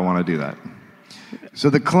 no, I don't want to do that. So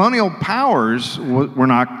the colonial powers were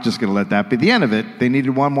not just going to let that be the end of it. They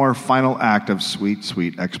needed one more final act of sweet,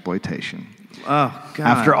 sweet exploitation. Oh, God.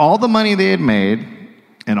 After all the money they had made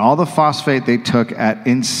and all the phosphate they took at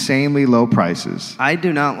insanely low prices, I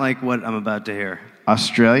do not like what I'm about to hear.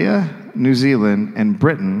 Australia, New Zealand, and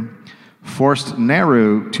Britain forced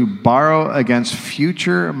Nauru to borrow against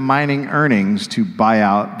future mining earnings to buy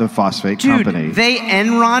out the phosphate company. They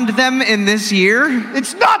Enroned them in this year?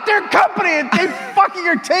 It's not their company. They fucking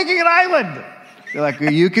are taking an island. They're like,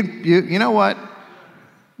 you know what?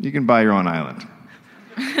 You can buy your own island.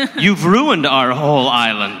 You've ruined our whole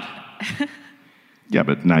island. Yeah,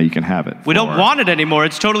 but now you can have it. We don't want it anymore.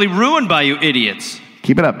 It's totally ruined by you idiots.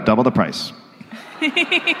 Keep it up. Double the price.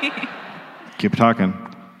 Keep talking.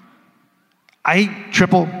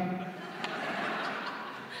 Triple.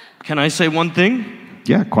 Can I say one thing?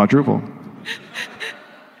 Yeah, quadruple.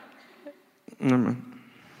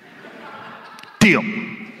 Deal.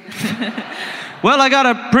 Well, I got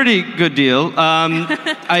a pretty good deal.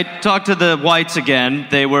 I talked to the whites again.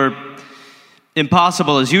 They were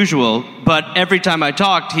impossible as usual, but every time I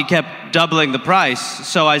talked, he kept doubling the price,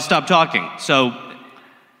 so I stopped talking. So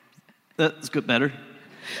that's good, better.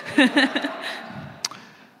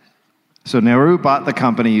 So Nauru bought the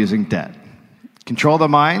company using debt. Control of the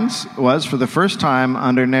mines was, for the first time,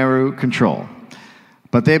 under Nauru control.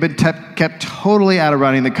 But they had been kept totally out of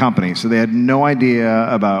running the company, so they had no idea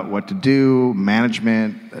about what to do,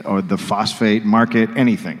 management, or the phosphate market,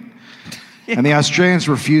 anything. And the Australians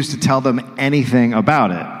refused to tell them anything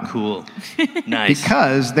about it. Cool. Nice.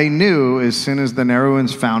 Because they knew as soon as the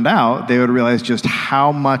Nauruans found out, they would realize just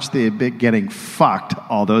how much they had been getting fucked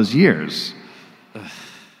all those years.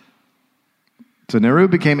 So Nauru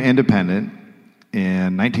became independent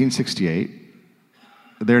in 1968.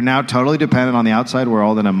 They're now totally dependent on the outside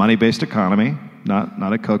world in a money-based economy,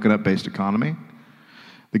 not a coconut-based economy.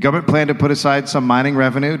 The government planned to put aside some mining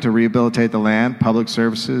revenue to rehabilitate the land, public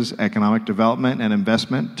services, economic development, and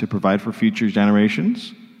investment to provide for future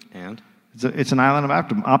generations. And? It's an island of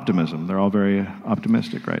optimism. They're all very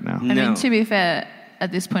optimistic right now. I mean, to be fair,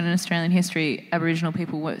 at this point in Australian history, Aboriginal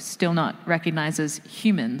people were still not recognized as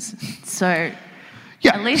humans. So,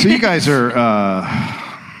 yeah, at least so you guys are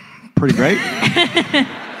pretty great.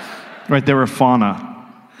 Right, they were fauna.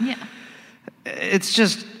 Yeah. It's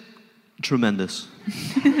just tremendous.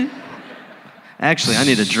 Actually, I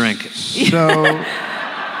need a drink. So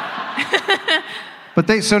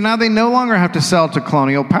now they no longer have to sell to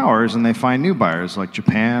colonial powers, and they find new buyers like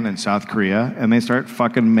Japan and South Korea, and they start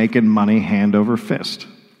fucking making money hand over fist.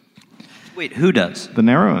 Wait, who does? The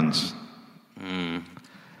Nauruans. Now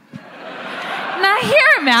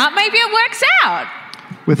hear him out. Maybe it works out.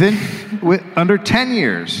 Under 10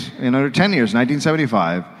 years,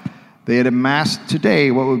 1975, they had amassed today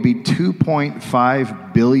what would be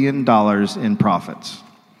 $2.5 billion in profits.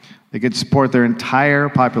 They could support their entire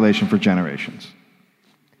population for generations.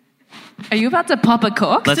 Are you about to pop a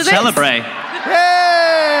cork? Let's celebrate.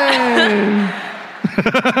 Hey!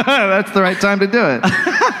 That's the right time to do it.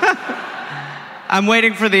 I'm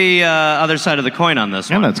waiting for the other side of the coin on this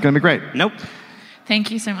one. Yeah, that's going to be great. Nope.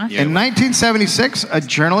 Thank you so much. In 1976, a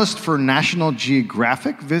journalist for National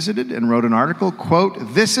Geographic visited and wrote an article,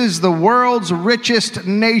 quote, "This is the world's richest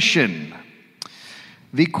nation."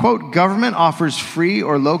 The, quote, "government offers free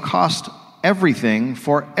or low-cost everything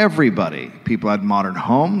for everybody." People had modern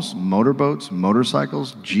homes, motorboats,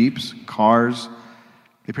 motorcycles, jeeps, cars.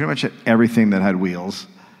 They pretty much had everything that had wheels.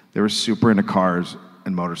 They were super into cars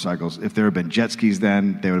and motorcycles. If there had been jet skis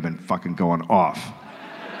then, they would have been fucking going off.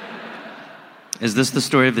 Is this the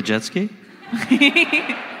story of the jet ski?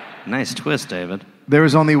 Nice twist, David. There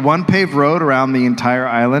was only one paved road around the entire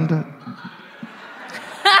island.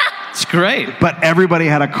 It's great. But everybody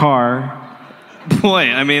had a car.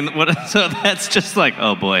 Boy, I mean, so that's just like,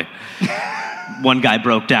 oh boy. One guy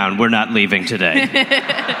broke down. We're not leaving today.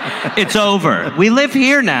 It's over. We live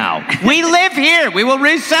here now. We live here. We will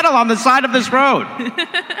resettle on the side of this road.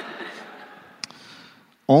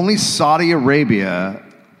 Only Saudi Arabia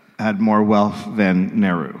had more wealth than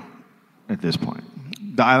Nauru at this point.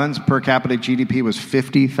 The island's per capita GDP was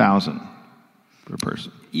 $50,000 per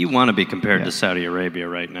person. You want to be compared to Saudi Arabia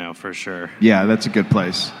right now, for sure. Yeah, that's a good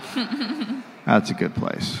place. That's a good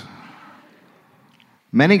place.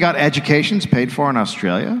 Many got educations paid for in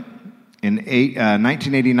Australia. In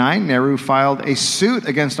 1989, Nauru filed a suit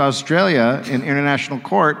against Australia in international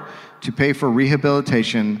court to pay for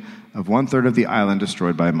rehabilitation of 1/3 of the island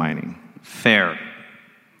destroyed by mining. Fair.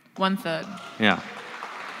 1/3. Yeah.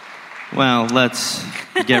 Well, let's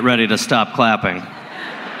get ready to stop clapping.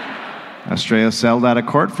 Australia settled out of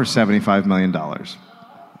court for $75 million.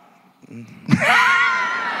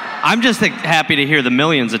 I'm just happy to hear the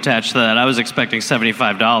millions attached to that. I was expecting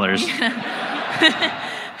 $75.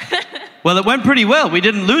 Well, it went pretty well. We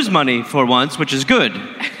didn't lose money for once, which is good.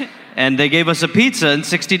 And they gave us a pizza and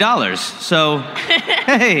 $60. So,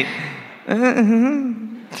 hey.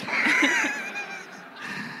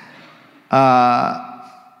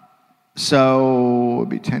 So it'll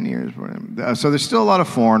be 10 years. So there's still a lot of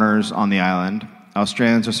foreigners on the island.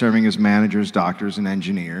 Australians are serving as managers, doctors, and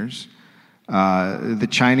engineers. The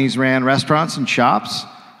Chinese ran restaurants and shops.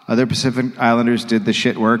 Other Pacific Islanders did the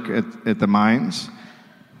shit work at the mines.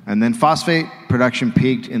 And then phosphate production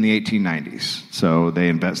peaked in the 1890s. So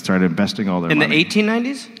they started investing all their money. In the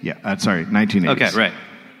 1890s? Yeah, 1980s. Okay, right.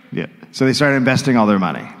 Yeah. So they started investing all their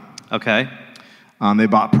money. Okay. They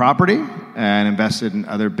bought property and invested in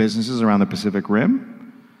other businesses around the Pacific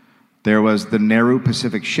Rim. There was the Nauru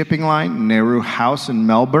Pacific Shipping Line, Nauru House in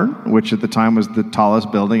Melbourne, which at the time was the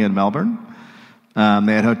tallest building in Melbourne.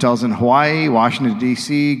 They had hotels in Hawaii, Washington,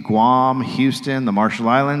 D.C., Guam, Houston, the Marshall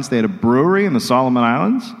Islands. They had a brewery in the Solomon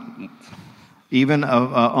Islands. Even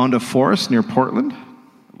owned a forest near Portland.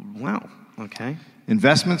 Wow, okay.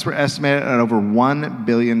 Investments were estimated at over $1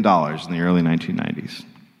 billion in the early 1990s.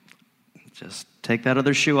 Just take that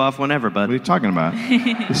other shoe off whenever, bud. What are you talking about?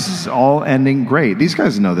 This is all ending great. These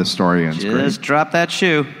guys know this story ends great. Just drop that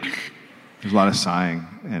shoe. There's a lot of sighing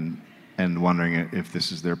and wondering if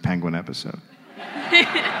this is their penguin episode.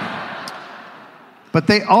 But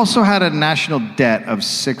they also had a national debt of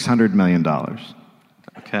 $600 million.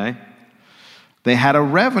 Okay. They had a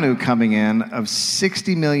revenue coming in of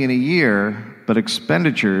 $60 million a year, but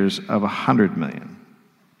expenditures of $100 million.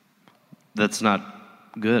 That's not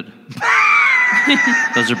good.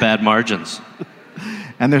 Those are bad margins.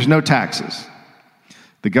 And there's no taxes.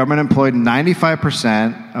 The government employed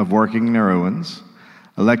 95% of working Nauruans.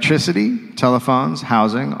 Electricity, telephones,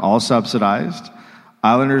 housing, all subsidized.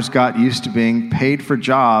 Islanders got used to being paid for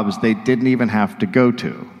jobs they didn't even have to go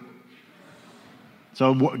to.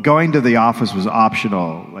 So going to the office was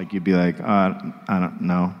optional. Like you'd be like, I don't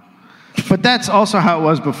know. But that's also how it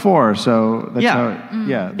was before. So that's how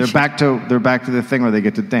they're back to the thing where they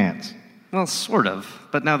get to dance. Well, sort of.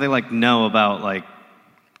 But now they know about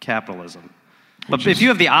capitalism. But if you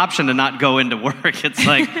have the option to not go into work, it's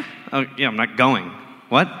like, oh yeah, I'm not going.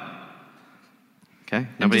 What? Okay.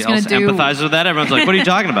 Nobody else empathizes with that. Everyone's like, what are you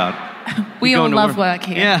talking about? We all love work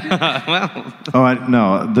here. Yeah. Well. Oh,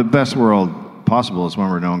 no. The best world possible is one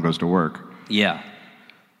where no one goes to work. Yeah.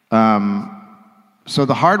 So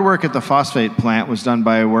the hard work at the phosphate plant was done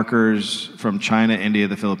by workers from China, India,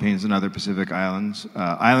 the Philippines, and other Pacific islands.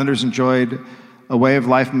 Islanders enjoyed a way of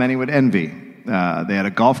life many would envy. They had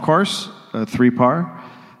a golf course, a 3-par.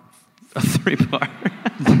 A 3-par.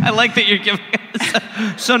 I like that you're giving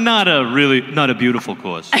us so not a beautiful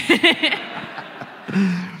course.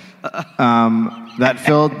 That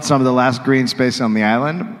filled some of the last green space on the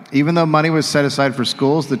island. Even though money was set aside for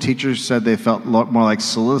schools, the teachers said they felt more like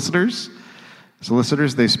solicitors.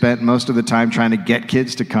 Solicitors, they spent most of the time trying to get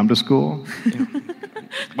kids to come to school.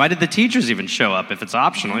 Why did the teachers even show up if it's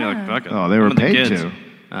optional? You're like, fuck it. Oh, they were paid to.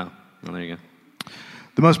 Oh, well, there you go.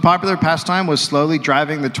 The most popular pastime was slowly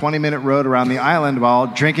driving the 20-minute road around the island while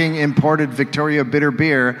drinking imported Victoria bitter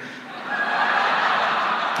beer.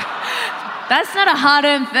 That's not a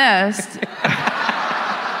hard-earned thirst.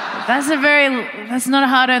 That's not a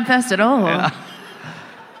hard-earned thirst at all. Yeah.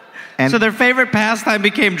 So their favorite pastime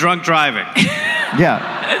became drunk driving.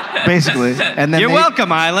 Yeah, basically. And then You're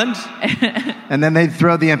welcome, Island. And then they'd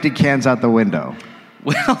throw the empty cans out the window.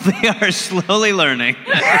 Well, they are slowly learning.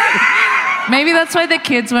 Maybe that's why the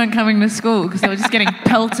kids weren't coming to school, because they were just getting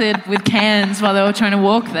pelted with cans while they were trying to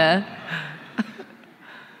walk there.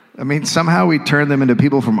 I mean, somehow we turned them into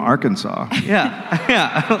people from Arkansas. Yeah.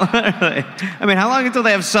 I mean, how long until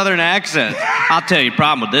they have Southern accents? I'll tell you the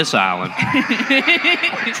problem with this island.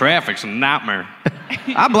 Traffic's a nightmare.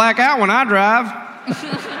 I black out when I drive.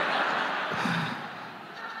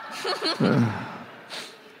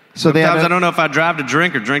 Sometimes I don't know if I drive to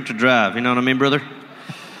drink or drink to drive. You know what I mean, brother?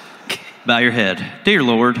 Bow your head. Dear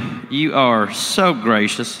Lord, you are so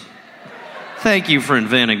gracious. Thank you for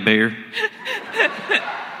inventing beer.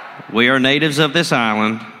 We are natives of this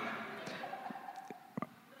island.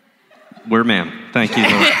 We're men. Thank you,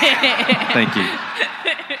 Lord. Thank you.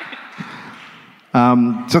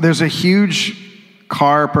 So there's a huge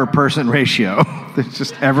car per person ratio. There's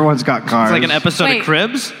just everyone's got cars. It's like an episode of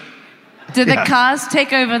Cribs. Did the cars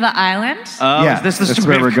take over the island? Oh, yeah, this is that's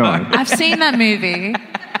where we're going. I've seen that movie.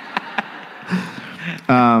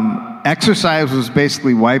 Exercise was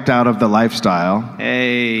basically wiped out of the lifestyle.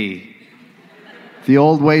 Hey. The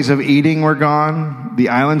old ways of eating were gone. The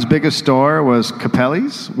island's biggest store was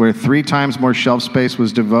Capelli's, where 3 times more shelf space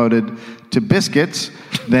was devoted to biscuits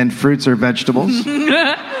than fruits or vegetables.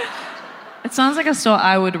 It sounds like a store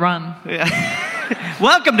I would run. Yeah.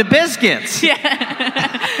 Welcome to Biscuits. Yeah.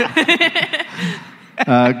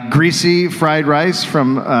 Greasy fried rice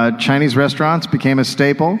from Chinese restaurants became a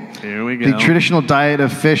staple. Here we go. The traditional diet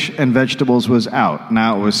of fish and vegetables was out.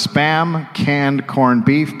 Now it was Spam, canned corned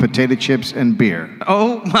beef, potato chips, and beer.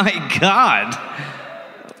 Oh, my God.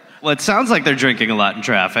 Well, it sounds like they're drinking a lot in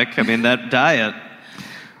traffic. I mean, that diet.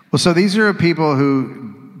 Well, so these are people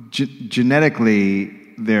who genetically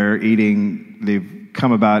they've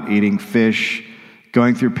come about eating fish,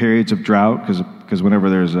 going through periods of drought, because whenever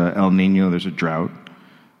there's a El Nino, there's a drought.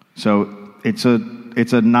 So it's a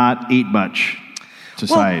not eat much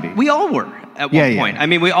society. Well, we all were at one point. Yeah. I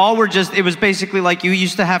mean, we all were just, it was basically like you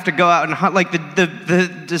used to have to go out and hunt, like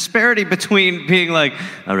the disparity between being like,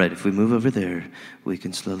 all right, if we move over there, we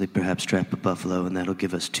can slowly perhaps trap a buffalo and that'll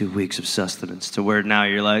give us 2 weeks of sustenance, to where now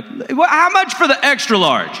you're like, well, how much for the extra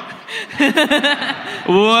large?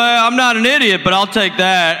 Well, I'm not an idiot, but I'll take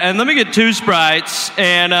that. And let me get 2 Sprites.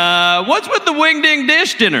 And what's with the wing ding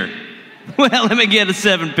dish dinner? Well, let me get a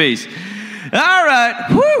 7-piece. All right.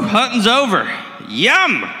 Whew, hunting's over.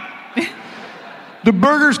 Yum. The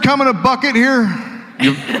burgers come in a bucket here?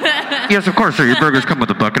 Yes, of course, sir. Your burgers come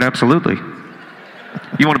with a bucket, absolutely.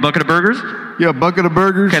 You want a bucket of burgers? Yeah, a bucket of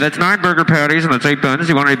burgers. Okay, that's 9 burger patties and that's 8 buns. Do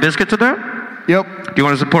you want any biscuits with that? Yep. Do you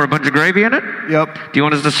want us to pour a bunch of gravy in it? Yep. Do you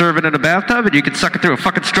want us to serve it in a bathtub and you can suck it through a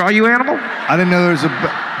fucking straw, you animal? I didn't know there was a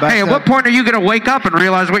bathtub. Hey, at what point are you going to wake up and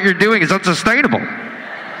realize what you're doing is unsustainable?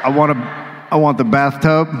 I want the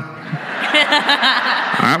bathtub. All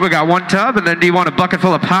right, we got 1 tub, and then do you want a bucket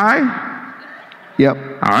full of pie? Yep.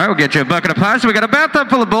 All right, we'll get you a bucket of pie. So we got a bathtub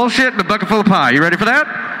full of bullshit and a bucket full of pie. You ready for that?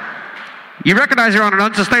 You recognize you're on an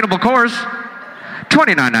unsustainable course.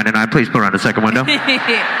 $29.99. Please put around the second window.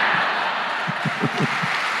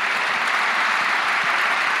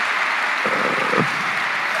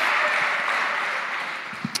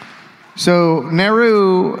 So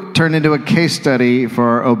Nauru turned into a case study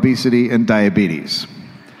for obesity and diabetes.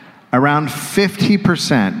 Around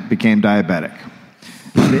 50% became diabetic.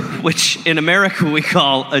 Which in America we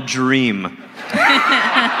call a dream.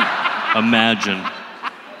 Imagine.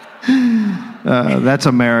 That's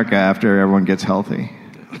America after everyone gets healthy.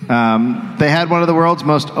 They had one of the world's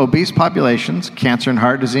most obese populations. Cancer and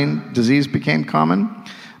heart disease became common.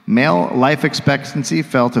 Male life expectancy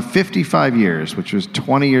fell to 55 years, which was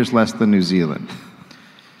 20 years less than New Zealand.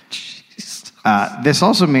 This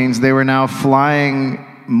also means they were now flying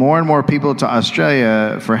more and more people to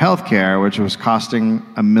Australia for health care, which was costing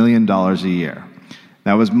 $1 million a year.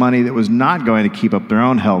 That was money that was not going to keep up their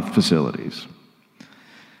own health facilities.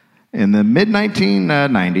 In the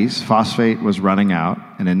mid-1990s, phosphate was running out,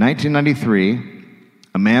 and in 1993,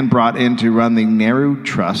 a man brought in to run the Nauru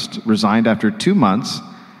Trust resigned after 2 months,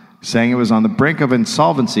 saying it was on the brink of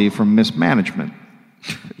insolvency from mismanagement.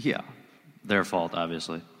 Yeah. Their fault,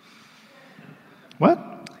 obviously.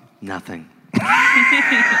 What? Nothing.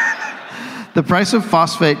 The price of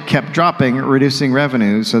phosphate kept dropping, reducing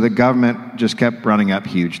revenue, so the government just kept running up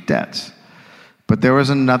huge debts. But there was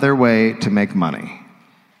another way to make money.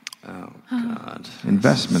 Oh, God.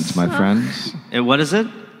 Investments, my friends. What is it?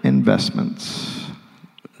 Investments.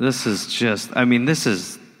 This is just, this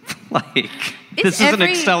is like, this is an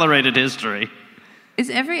accelerated history. Is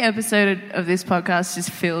every episode of this podcast just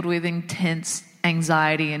filled with intense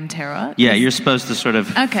anxiety and terror? Yeah, you're supposed to sort of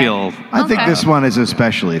feel... I think this one is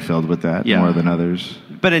especially filled with that more than others.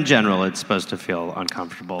 But in general, it's supposed to feel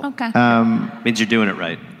uncomfortable. Okay. Means you're doing it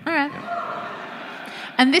right. All right.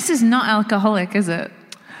 And this is not alcoholic, is it?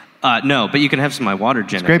 No, but you can have some of my water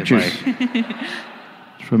gin. It's grape juice.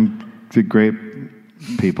 From the grape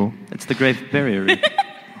people. It's the grape berry.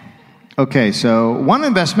 Okay, so one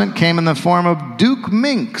investment came in the form of Duke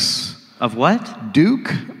Minks. Of what?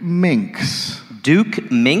 Duke Minks.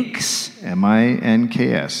 Duke Minks?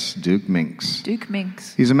 M-I-N-K-S. Duke Minks. Duke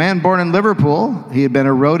Minks. He's a man born in Liverpool. He had been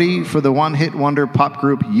a roadie for the one-hit wonder pop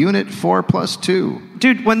group Unit 4+2.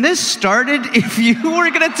 Dude, when this started, if you were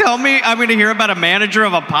going to tell me I'm going to hear about a manager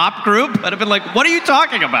of a pop group, I'd have been like, what are you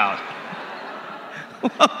talking about?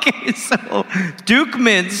 Okay, so Duke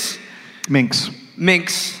Minks.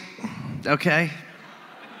 Okay.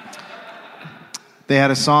 They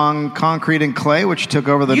had a song, Concrete and Clay, which took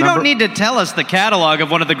over the You don't need to tell us the catalog of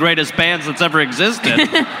one of the greatest bands that's ever existed.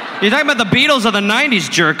 You're talking about the Beatles of the 90s,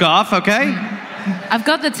 jerk off, okay? I've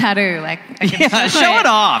got the tattoo. Show it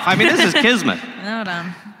off. This is kismet. Hold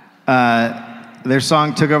on. Their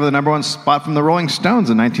song took over the number one spot from the Rolling Stones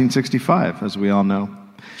in 1965, as we all know.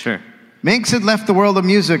 Sure. Minks had left the world of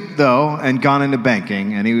music, though, and gone into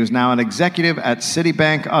banking, and he was now an executive at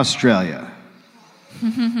Citibank Australia.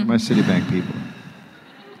 My Citibank people.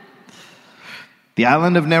 The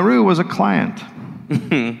island of Nauru was a client.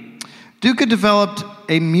 Duke had developed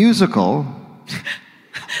a musical.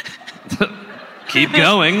 Keep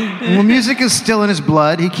going. Well, music is still in his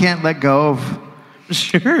blood. He can't let go of...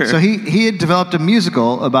 Sure. So he had developed a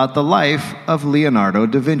musical about the life of Leonardo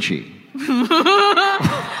da Vinci.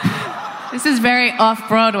 This is very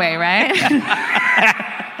off-Broadway, right?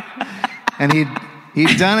 And he'd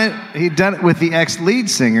done it with the ex-lead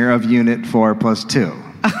singer of Unit 4+2.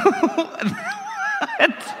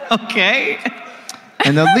 Okay.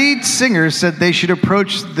 And the lead singer said they should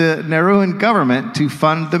approach the Nauruan government to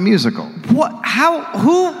fund the musical. What? How?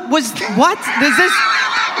 Who was? What? Does this?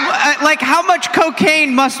 How much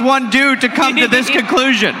cocaine must one do to come to this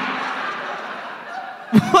conclusion?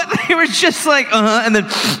 What? They were just and then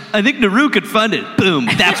I think Nauru could fund it. Boom.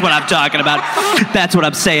 That's what I'm talking about. That's what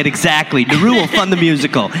I'm saying exactly. Nauru will fund the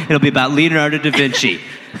musical. It'll be about Leonardo da Vinci.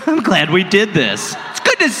 I'm glad we did this. It's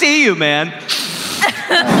good to see you, man.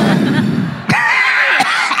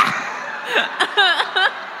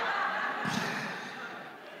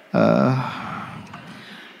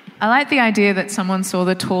 I like the idea that someone saw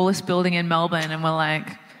the tallest building in Melbourne and were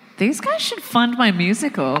like, these guys should fund my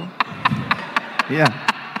musical. Yeah.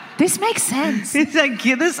 This makes sense. It's like,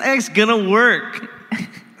 yeah, this act's gonna work.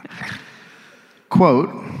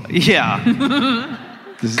 Quote. Yeah.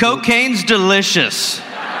 Cocaine's delicious.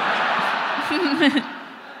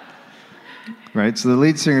 Right, so the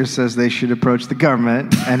lead singer says they should approach the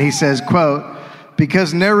government, and he says, quote,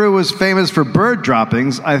 because Nauru was famous for bird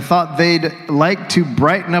droppings, I thought they'd like to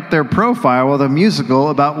brighten up their profile with a musical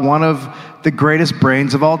about one of the greatest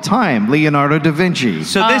brains of all time, Leonardo da Vinci.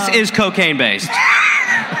 So this is cocaine-based.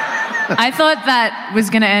 I thought that was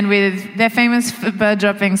going to end with, they're famous for bird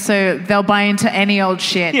droppings, so they'll buy into any old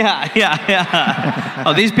shit. Yeah.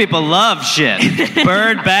 Oh, these people love shit.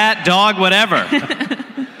 Bird, bat, dog, whatever.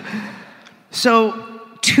 So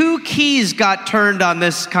 2 keys got turned on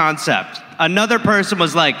this concept. Another person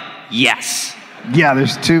was like, yes. Yeah,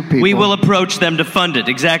 there's 2 people. We will approach them to fund it,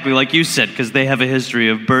 exactly like you said, because they have a history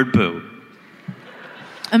of bird poo.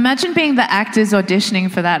 Imagine being the actors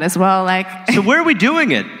auditioning for that as well. So where are we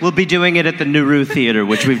doing it? We'll be doing it at the Nauru Theater,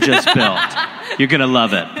 which we've just built. You're going to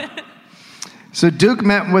love it. So Duke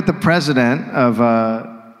met with the president of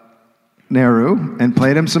Nauru and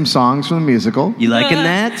played him some songs from the musical. You liking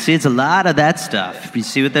that? See, it's a lot of that stuff. You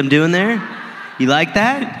see what I'm doing there? You like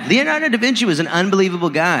that? Leonardo da Vinci was an unbelievable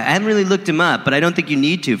guy. I haven't really looked him up, but I don't think you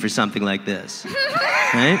need to for something like this.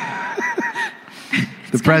 Right?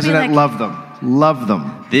 The president loved them. Loved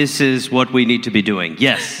them. This is what we need to be doing.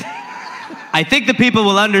 Yes. I think the people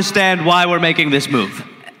will understand why we're making this move.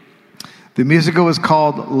 The musical was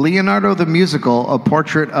called Leonardo the Musical, A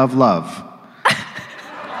Portrait of Love.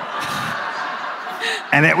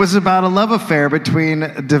 And it was about a love affair between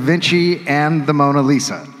Da Vinci and the Mona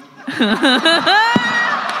Lisa.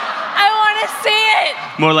 I want to see it.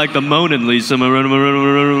 More like the Mona Lisa.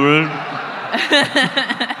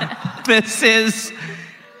 This is...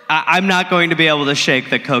 I'm not going to be able to shake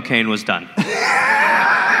that cocaine was done.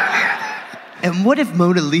 And what if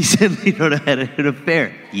Mona Lisa and Leonardo had an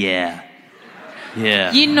affair? Yeah.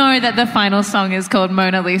 You know that the final song is called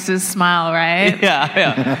Mona Lisa's Smile, right?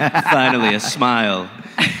 Yeah. Finally, a smile.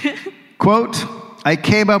 Quote, I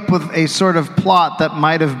came up with a sort of plot that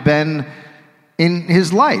might have been in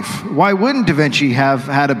his life. Why wouldn't Da Vinci have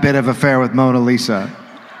had a bit of affair with Mona Lisa?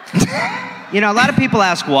 You know, a lot of people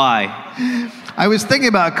ask why. I was thinking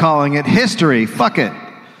about calling it history. Fuck it.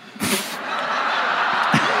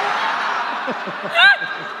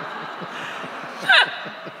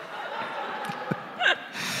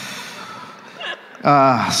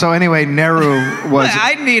 So anyway, Nauru was...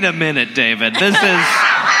 I need a minute, David. This is...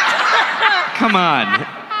 Come on.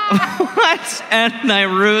 What? And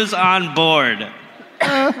Nauru's on board.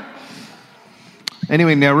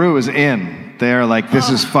 Anyway, Nauru was in. They're like, this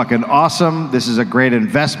is fucking awesome. This is a great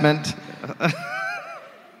investment.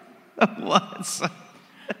 What?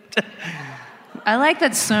 I like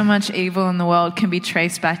that so much evil in the world can be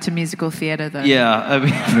traced back to musical theater, though. Yeah, I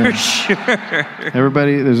mean, for sure.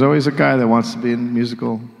 Everybody, there's always a guy that wants to be in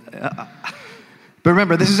musical. But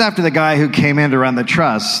remember, this is after the guy who came in to run the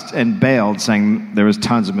trust and bailed, saying there was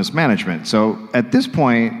tons of mismanagement. So at this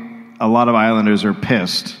point, a lot of islanders are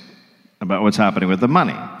pissed about what's happening with the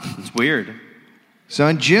money. It's weird. So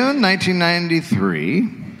in June 1993,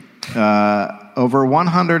 over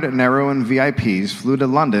 100 Nauruan VIPs flew to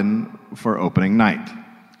London for opening night.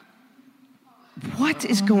 What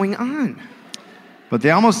is going on? But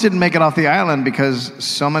they almost didn't make it off the island because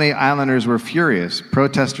so many islanders were furious.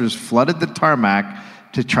 Protesters flooded the tarmac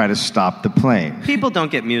to try to stop the plane. People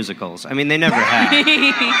don't get musicals. I mean, they never have.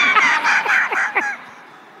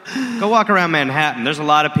 Go walk around Manhattan. There's a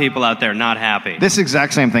lot of people out there not happy. This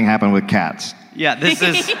exact same thing happened with Cats. Yeah, this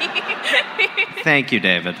is... Thank you,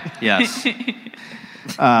 David. Yes.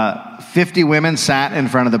 50 women sat in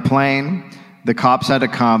front of the plane. The cops had to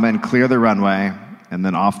come and clear the runway, and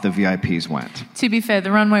then off the VIPs went. To be fair,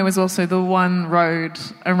 the runway was also the one road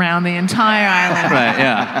around the entire island. Right,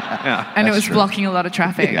 yeah. And it was blocking a lot of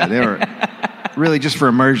traffic. Yeah, they were really just for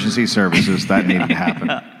emergency services that needed to happen.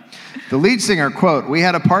 The lead singer, quote, we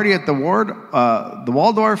had a party at the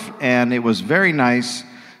Waldorf, and it was very nice.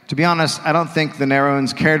 To be honest, I don't think the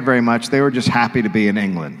Nauruans cared very much. They were just happy to be in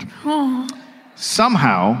England. Oh.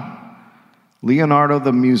 Somehow, Leonardo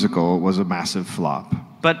the musical was a massive flop.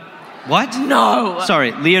 But what? No.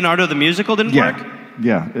 Sorry, Leonardo the musical didn't work?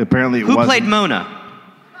 Yeah, apparently it wasn't. Who played Mona?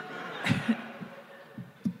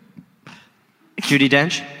 Judi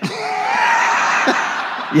Dench?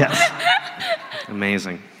 Yes.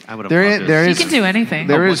 Amazing. I would have There loved is- there it. is- She can do anything.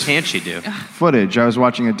 There What is can't she do? footage. I was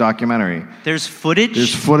watching a documentary. There's footage?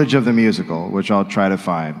 There's footage of the musical, which I'll try to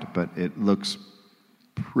find, but it looks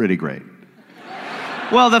pretty great.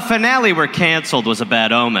 Well, the finale were canceled was a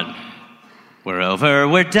bad omen. We're over,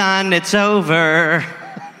 we're done, it's over.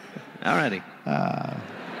 Alrighty.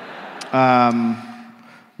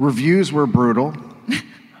 Reviews were brutal.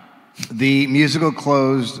 The musical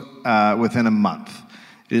closed within a month.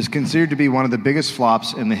 It is considered to be one of the biggest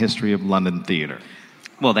flops in the history of London theater.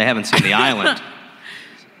 Well, they haven't seen the island.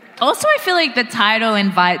 Also, I feel like the title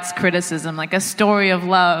invites criticism, like a story of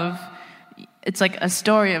love. It's like a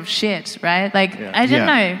story of shit, right? Like, I don't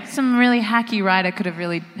know. Some really hacky writer could have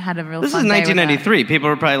really had a real This fun is day with that. 1993. People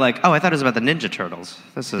were probably like, oh, I thought it was about the Ninja Turtles.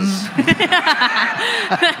 This is...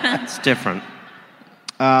 It's different.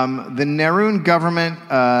 The Nauruan government,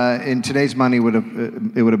 in today's money, would have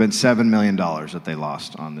been $7 million that they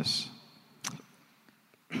lost on this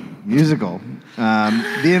musical.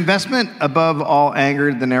 The investment, above all,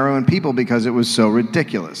 angered the Nauruan people because it was so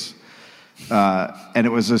ridiculous. And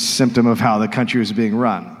it was a symptom of how the country was being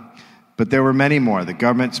run. But there were many more. The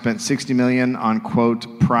government spent $60 million on,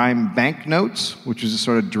 quote, prime banknotes, which was a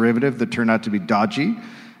sort of derivative that turned out to be dodgy.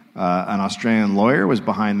 An Australian lawyer was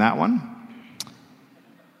behind that one.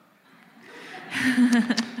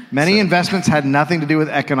 Many investments had nothing to do with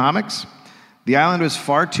economics. The island was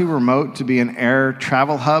far too remote to be an air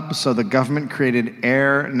travel hub, so the government created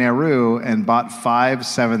Air Nauru and bought 5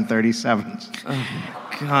 737s.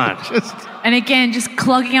 Oh, God. And again, just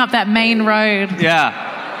clogging up that main road.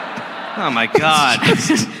 Yeah. Oh, my God. There's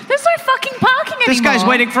no fucking parking anymore. This guy's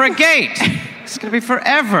waiting for a gate. It's going to be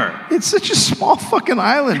forever. It's such a small fucking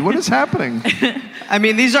island. What is happening? I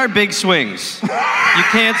mean, these are big swings. You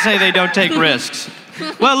can't say they don't take risks.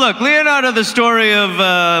 Well, look, Leonardo, the story of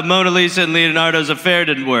Mona Lisa and Leonardo's affair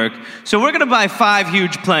didn't work, so we're going to buy 5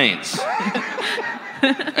 huge planes.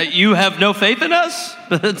 You have no faith in us?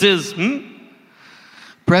 It is,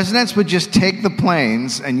 Presidents would just take the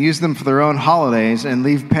planes and use them for their own holidays and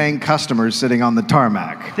leave paying customers sitting on the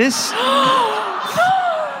tarmac.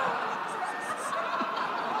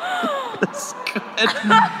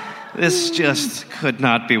 This just could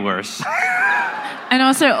not be worse. And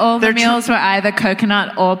also all the meals were either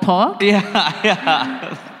coconut or pork.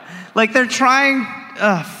 Yeah. Like they're trying...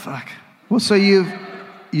 Oh, fuck. Well, so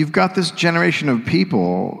you've got this generation of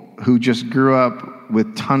people who just grew up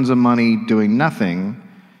with tons of money doing nothing,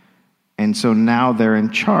 and so now they're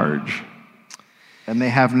in charge. And they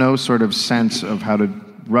have no sort of sense of how to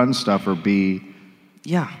run stuff or be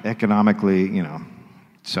economically,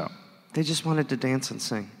 so... They just wanted to dance and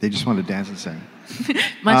sing. They just wanted to dance and sing.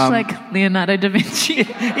 Much like Leonardo da Vinci.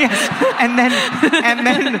 Yes. And then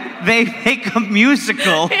they make a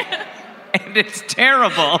musical and it's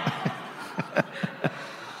terrible.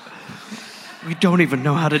 We don't even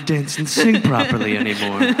know how to dance and sing properly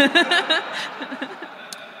anymore.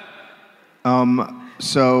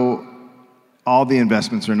 So all the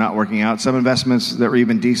investments are not working out. Some investments that were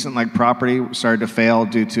even decent, like property, started to fail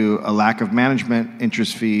due to a lack of management,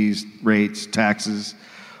 interest fees, rates, taxes.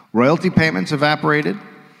 Royalty payments evaporated.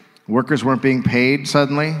 Workers weren't being paid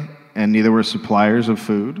suddenly, and neither were suppliers of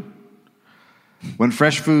food. When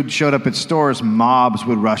fresh food showed up at stores, mobs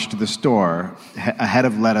would rush to the store. A head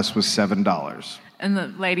of lettuce was $7. And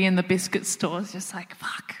the lady in the biscuit store is just like,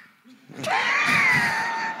 fuck.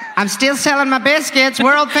 I'm still selling my biscuits,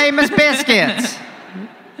 world famous biscuits.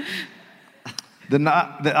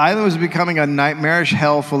 The island was becoming a nightmarish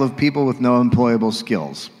hell full of people with no employable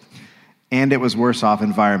skills. And it was worse off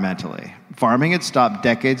environmentally. Farming had stopped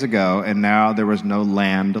decades ago, and now there was no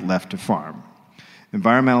land left to farm.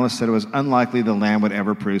 Environmentalists said it was unlikely the land would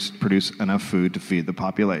ever produce enough food to feed the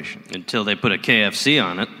population. Until they put a KFC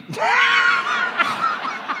on it.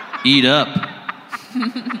 Eat up.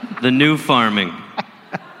 The new farming.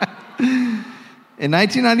 In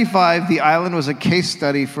 1995, the island was a case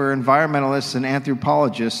study for environmentalists and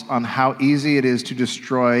anthropologists on how easy it is to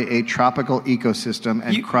destroy a tropical ecosystem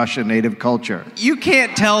and crush a native culture. You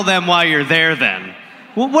can't tell them why you're there then.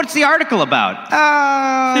 Well, what's the article about?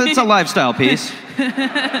 It's a lifestyle piece.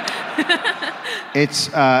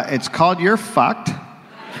 It's called You're Fucked.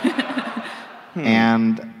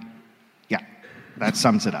 And yeah, that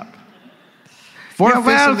sums it up. You're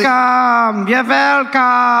welcome! You're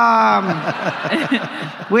welcome!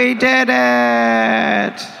 We did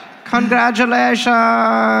it!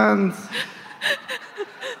 Congratulations!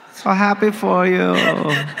 So happy for you.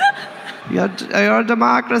 Your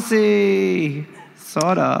democracy.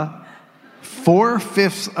 Sorta.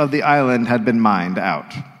 4/5 of the island had been mined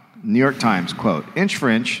out. New York Times, quote, "Inch for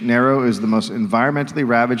inch, Nauru is the most environmentally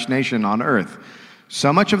ravaged nation on Earth.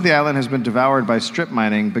 So much of the island has been devoured by strip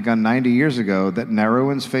mining begun 90 years ago that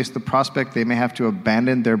Nauruans face the prospect they may have to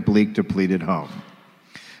abandon their bleak, depleted home.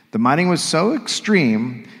 The mining was so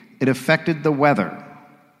extreme, it affected the weather."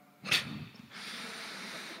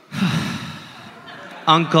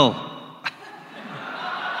 Uncle.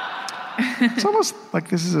 It's almost like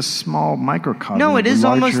this is a small microcosm. No, it is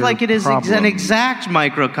almost larger like it is problem. an exact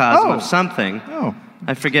microcosm of something. Oh.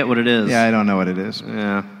 I forget what it is. Yeah, I don't know what it is.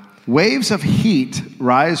 Yeah. Waves of heat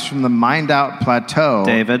rise from the mined-out plateau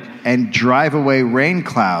David. and drive away rain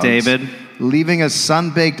clouds, David. leaving a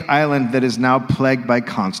sun-baked island that is now plagued by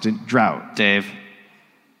constant drought. Dave.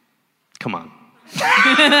 Come on.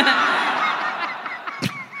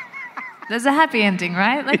 There's a happy ending,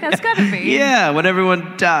 right? Like, that's got to be. Yeah, when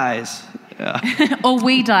everyone dies. Yeah. Or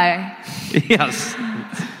we die Yes.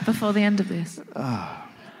 before the end of this.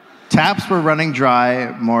 Taps were running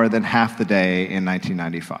dry more than half the day in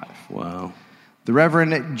 1995. Wow. The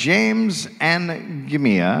Reverend James N.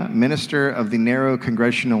 Gimea, minister of the Nauru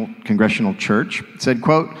Congregational Church, said,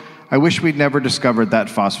 quote, "I wish we'd never discovered that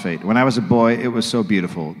phosphate. When I was a boy, it was so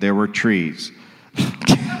beautiful. There were trees."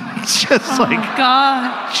 Just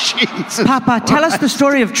God. Jesus. Papa, tell us the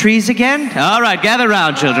story of trees again. All right, gather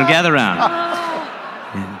round, children, gather round.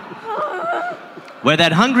 Where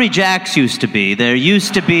that Hungry Jack's used to be, there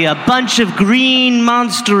used to be a bunch of green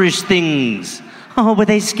monsterish things. Oh, were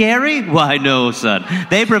they scary? Why, no, son.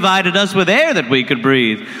 They provided us with air that we could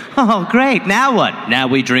breathe. Oh, great. Now what? Now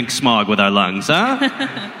we drink smog with our lungs, huh?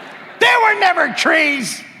 There were never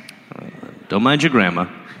trees. Don't mind your grandma.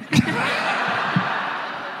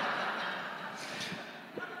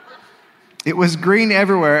 It was green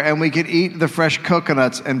everywhere, and we could eat the fresh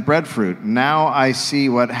coconuts and breadfruit. Now I see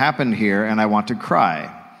what happened here, and I want to cry.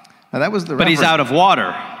 Now that was the. But he's out of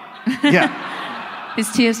water. Yeah. His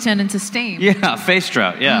tears turned into steam. Yeah, face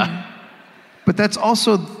drought. Yeah. But that's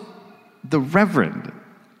also the reverend.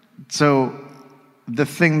 So the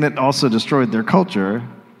thing that also destroyed their culture,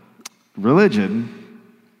 religion,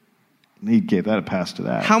 he gave that a pass to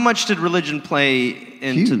that. How much did religion play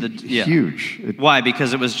into Huge. Why?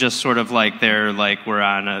 Because it was just sort of like they're like,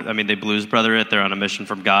 they Blues Brother it, they're on a mission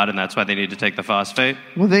from God, and that's why they need to take the phosphate?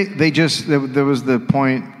 Well, there was the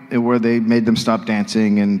point where they made them stop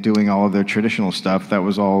dancing and doing all of their traditional stuff. That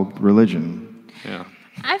was all religion. Yeah.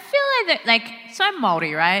 I feel like so I'm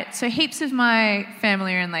Māori, right? So heaps of my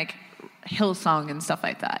family are in like Hillsong and stuff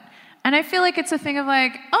like that. And I feel like it's a thing of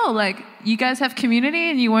like, oh, like you guys have community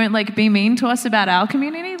and you won't like be mean to us about our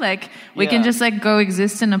community. Like we can just like go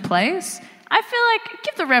exist in a place. I feel like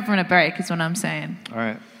give the Reverend a break is what I'm saying. All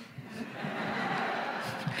right.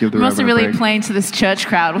 Give the I'm also Reverend a really break. playing to this church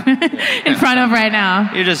crowd in front of right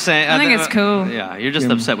now. You're just saying. I think it's cool. Yeah, you're just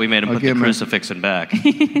upset we made him put the crucifix in back.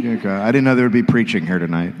 Okay. I didn't know there would be preaching here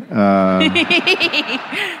tonight.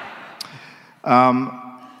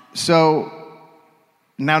 So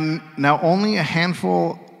now only a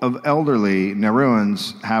handful of elderly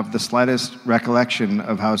Nauruans have the slightest recollection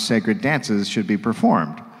of how sacred dances should be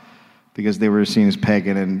performed because they were seen as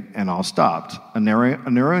pagan and all stopped. A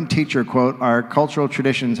Nauruan teacher, quote, "Our cultural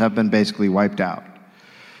traditions have been basically wiped out."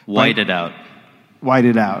 Whited out.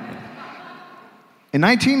 In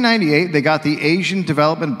 1998, they got the Asian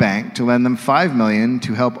Development Bank to lend them $5 million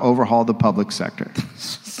to help overhaul the public sector.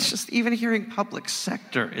 It's just even hearing public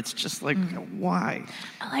sector, it's just like, why?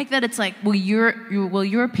 I like that it's like, we'll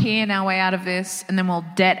European our way out of this, and then we'll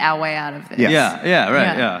debt our way out of this.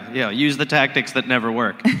 Yeah. Use the tactics that never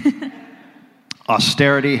work.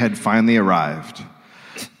 Austerity had finally arrived.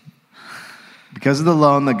 Because of the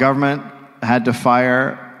loan, the government had to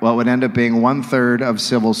fire what would end up being 1/3 of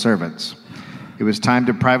civil servants. It was time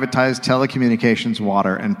to privatize telecommunications,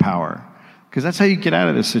 water, and power. Because that's how you get out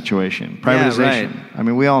of this situation. Privatization. Yeah, right. I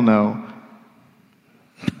mean, we all know.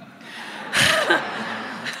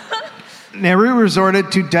 Nauru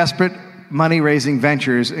resorted to desperate money-raising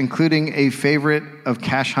ventures, including a favorite of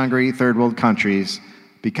cash-hungry third-world countries,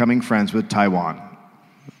 becoming friends with Taiwan.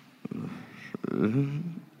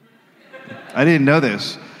 I didn't know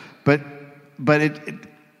this, but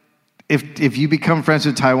if you become friends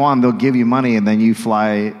with Taiwan, they'll give you money, and then you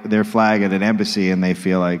fly their flag at an embassy, and they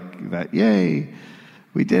feel like that, yay,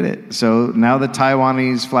 we did it. So now the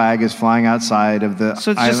Taiwanese flag is flying outside of the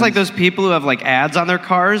So it's islands. just like those people who have like ads on their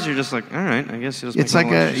cars. You're just like, all right, I guess you'll just It's like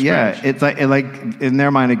it's like in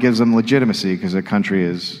their mind it gives them legitimacy because the country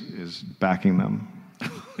is backing them.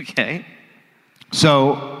 Okay.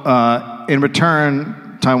 So in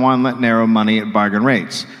return, Taiwan lent Nauru money at bargain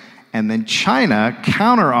rates. And then China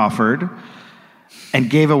counter-offered and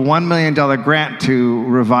gave a $1 million grant to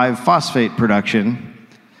revive phosphate production.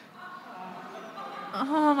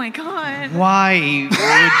 Oh my God. Why?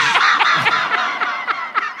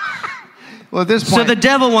 Well, at this So point, the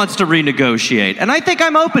devil wants to renegotiate, and I think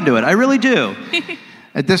I'm open to it. I really do.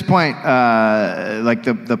 at this point, like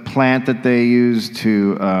the plant that they use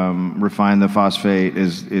to refine the phosphate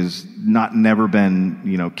is never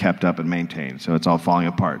been kept up and maintained, so it's all falling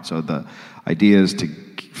apart. So the idea is to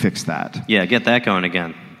fix that. Yeah, get that going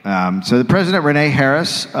again. So the president Rene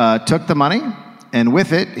Harris took the money, and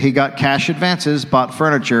with it, he got cash advances, bought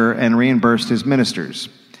furniture, and reimbursed his ministers.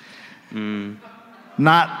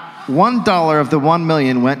 Not $1 of the $1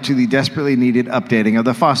 million went to the desperately needed updating of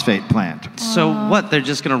the phosphate plant. So what? They're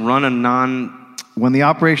just going to run a non... When the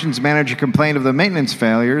operations manager complained of the maintenance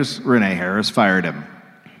failures, Rene Harris fired him.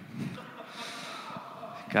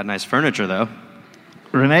 Got nice furniture, though.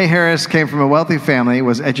 Rene Harris came from a wealthy family,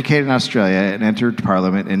 was educated in Australia, and entered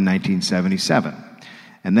Parliament in 1977.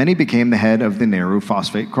 And then he became the head of the Nauru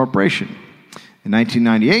Phosphate Corporation. In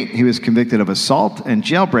 1998, he was convicted of assault and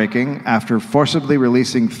jailbreaking after forcibly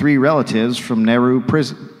releasing 3 relatives from Nauru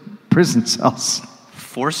prison cells.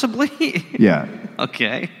 Forcibly? Yeah.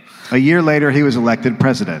 Okay. A year later, he was elected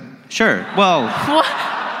president. Sure. Well,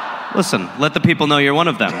 listen, let the people know you're one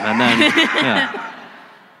of them, and then, yeah.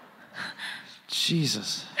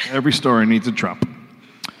 Jesus. Every story needs a Trump.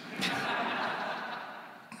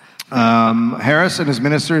 Harris and his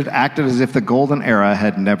ministers acted as if the golden era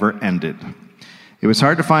had never ended. It was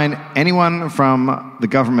hard to find anyone from the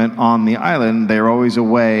government on the island. They were always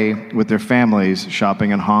away with their families,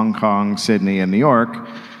 shopping in Hong Kong, Sydney, and New York,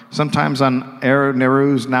 sometimes on Air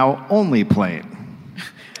Nauru's now only plane.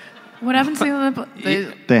 What happened to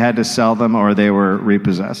the... They had to sell them or they were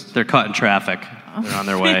repossessed. They're caught in traffic. They're on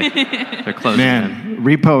their way. They're closing in. Man,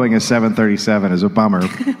 repoing a 737 is a bummer.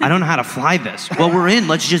 I don't know how to fly this. Well, we're in.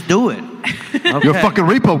 Let's just do it. Okay. You're a fucking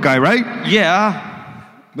repo guy, right? Yeah.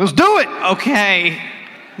 Let's do it! Okay.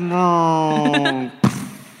 No.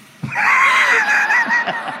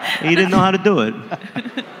 He didn't know how to do it.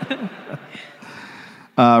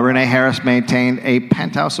 Renee Harris maintained a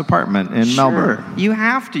penthouse apartment in Melbourne. You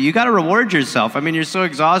have to. You got to reward yourself. I mean, you're so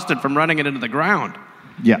exhausted from running it into the ground.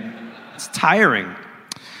 Yeah. It's tiring.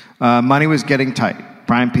 Money was getting tight.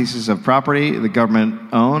 Prime pieces of property the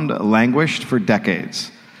government owned languished for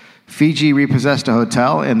decades. Fiji repossessed a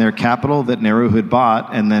hotel in their capital that Nauru had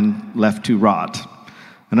bought and then left to rot.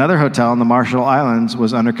 Another hotel in the Marshall Islands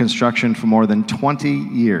was under construction for more than 20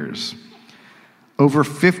 years. Over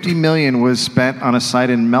 $50 million was spent on a site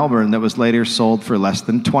in Melbourne that was later sold for less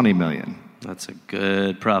than $20 million. That's a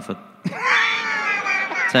good profit.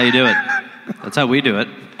 That's how you do it. That's how we do it.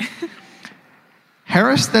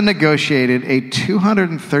 Harris then negotiated a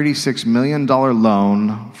 $236 million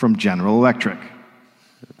loan from General Electric.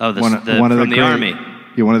 Oh, from the Army.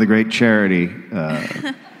 Yeah, one of the great charity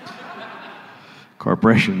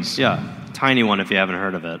corporations. Yeah, tiny one if you haven't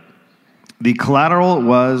heard of it. The collateral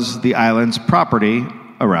was the island's property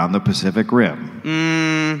around the Pacific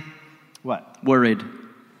Rim. What? Worried.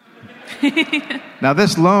 Now,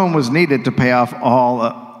 this loan was needed to pay off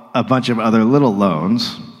a bunch of other little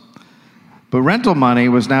loans, but rental money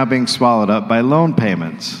was now being swallowed up by loan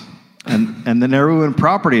payments. And the Nauruan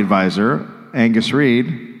property advisor, Angus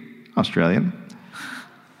Reid, Australian,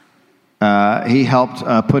 he helped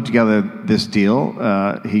put together this deal.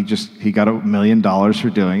 He got $1 million for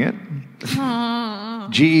doing it.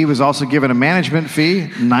 GE was also given a management fee,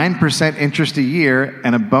 9% interest a year,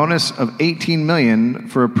 and a bonus of $18 million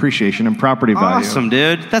for appreciation in property value. Awesome,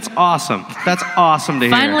 dude. That's awesome. That's awesome to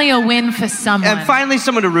hear. Finally a win for someone. And finally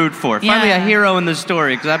someone to root for. Finally a hero in the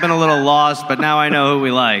story, because I've been a little lost, but now I know who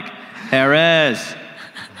we like. Harris.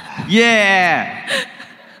 Yeah.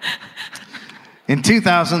 In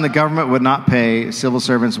 2000, the government would not pay civil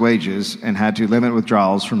servants' wages and had to limit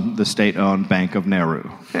withdrawals from the state-owned Bank of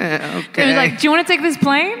Nauru. Okay. He was like, do you want to take this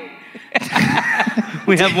plane?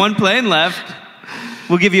 We have one plane left.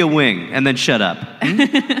 We'll give you a wing, and then shut up.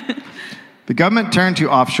 The government turned to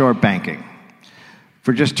offshore banking.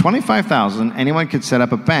 For just $25,000, anyone could set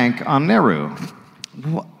up a bank on Nauru.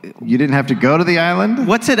 You didn't have to go to the island?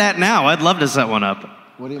 What's it at now? I'd love to set one up.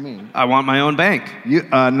 What do you mean? I want my own bank.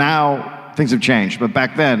 Now things have changed, but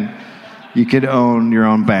back then you could own your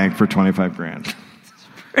own bank for $25,000. It's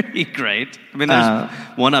pretty great. I mean, there's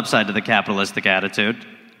one upside to the capitalistic attitude.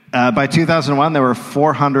 By 2001, there were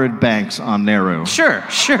 400 banks on Nauru. Sure.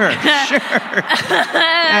 Is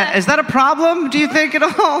that a problem, do you think, at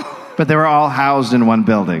all? But they were all housed in one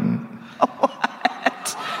building.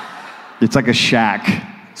 What? It's like a shack.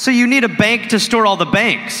 So you need a bank to store all the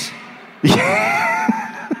banks?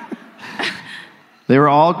 They were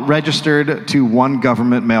all registered to one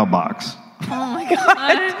government mailbox. Oh my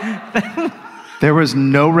God. There was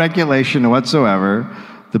no regulation whatsoever.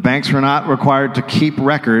 The banks were not required to keep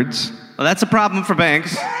records. Well, that's a problem for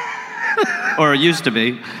banks. Or it used to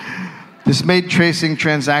be. This made tracing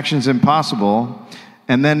transactions impossible.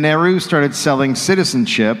 And then Nauru started selling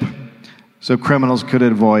citizenship so criminals could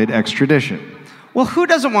avoid extradition. Well, who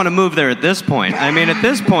doesn't want to move there at this point? I mean, at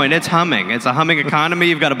this point, it's humming. It's a humming economy.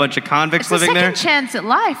 You've got a bunch of convicts living there. It's a second chance at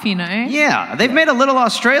life, you know. Yeah, they've made a little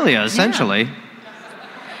Australia, essentially.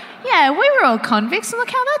 Yeah, we were all convicts, and look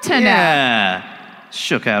how that turned out. Yeah.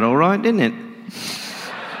 Shook out all right, didn't it?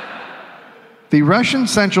 The Russian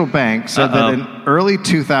Central Bank said that in early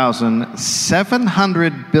 2000,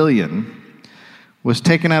 $700 billion was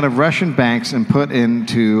taken out of Russian banks and put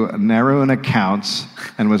into Nauruan accounts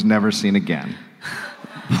and was never seen again.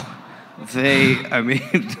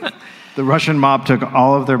 The Russian mob took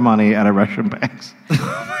all of their money out of Russian banks.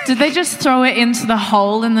 Did they just throw it into the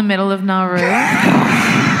hole in the middle of Nauru?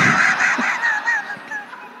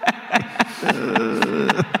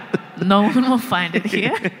 No one will find it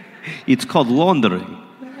here. It's called laundering.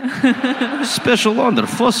 Special launder,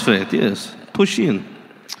 phosphate, yes. Push in.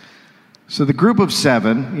 So the group of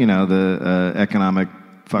seven, the economic...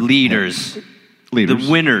 Leaders. The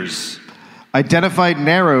winners. Identified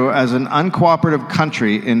Nauru as an uncooperative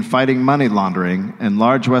country in fighting money laundering, and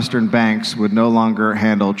large Western banks would no longer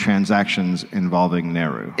handle transactions involving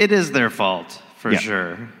Nauru. It is their fault, for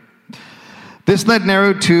sure. This led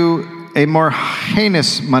Nauru to a more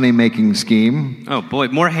heinous money-making scheme. Oh, boy.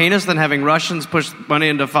 More heinous than having Russians push money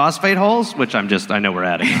into phosphate holes? Which I know we're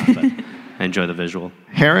adding on, but I enjoy the visual.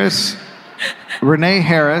 Renee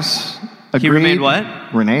Harris... He remained what?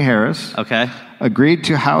 Renee Harris. Okay. Agreed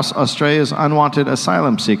to house Australia's unwanted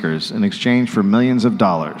asylum seekers in exchange for millions of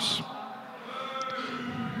dollars.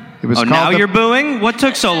 Now you're booing? What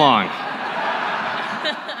took so long?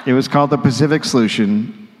 It was called the Pacific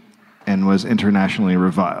Solution and was internationally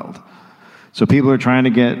reviled. So people are trying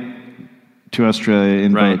to get to Australia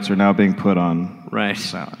in Right. boats are now being put on Right.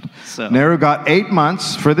 this island. So Nauru got 8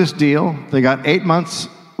 months for this deal. They got 8 months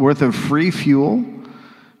worth of free fuel,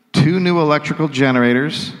 2 new electrical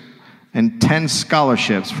generators, and 10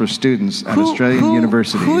 scholarships for students at Australian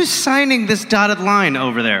universities. Who's signing this dotted line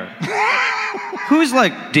over there? Who's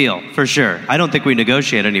like, deal, for sure. I don't think we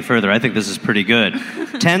negotiate any further. I think this is pretty good.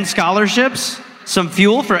 10 scholarships? Some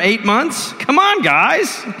fuel for 8 months? Come on,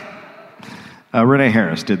 guys. Renee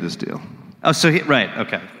Harris did this deal. Oh, so right,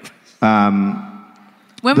 okay.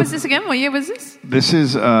 When was this again? What year was this? This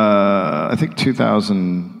is, I think,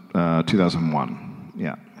 2001.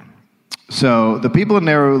 Yeah. So the people in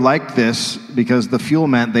Nauru liked this because the fuel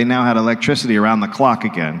meant they now had electricity around the clock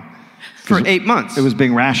again. For 8 months. It was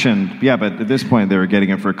being rationed. Yeah, but at this point they were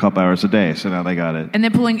getting it for a couple hours a day, so now they got it. And they're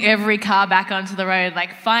pulling every car back onto the road,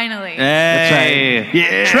 like, finally. Hey. That's right.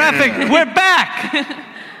 Yeah. Traffic, we're back.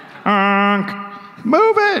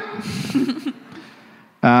 Move it!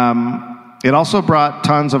 It also brought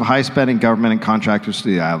tons of high-spending government and contractors to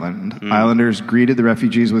the island. Islanders greeted the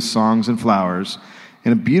refugees with songs and flowers.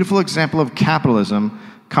 In a beautiful example of capitalism,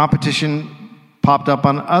 competition popped up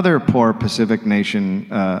on other poor Pacific nation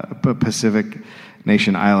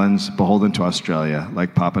islands beholden to Australia,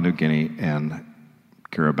 like Papua New Guinea and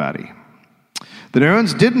Kiribati. The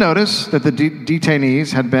Nauruans did notice that the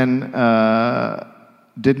detainees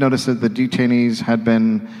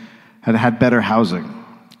had better housing.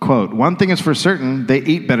 Quote, "One thing is for certain, they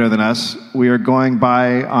eat better than us. We are going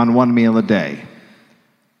by on 1 meal a day."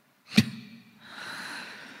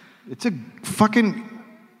 It's a fucking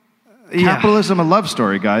capitalism, a love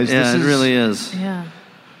story, guys. Yeah, it really is. Yeah.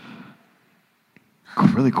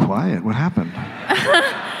 Really quiet. What happened?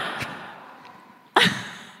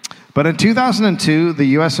 But in 2002, the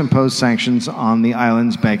U.S. imposed sanctions on the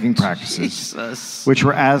island's banking practices, Jesus. which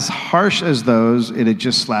were as harsh as those it had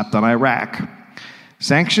just slapped on Iraq.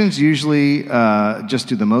 Sanctions usually just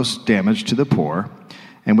do the most damage to the poor.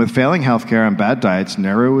 And with failing healthcare and bad diets,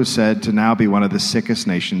 Nauru was said to now be one of the sickest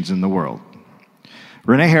nations in the world.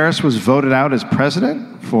 Renee Harris was voted out as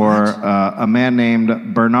president for a man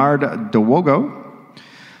named Bernard Dawogo.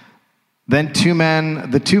 Then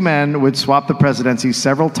the two men would swap the presidency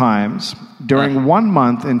several times. During 1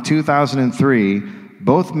 month in 2003,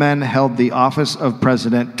 both men held the office of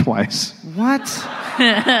president twice. What?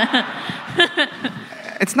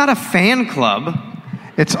 It's not a fan club.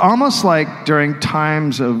 It's almost like during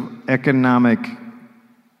times of economic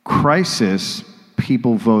crisis,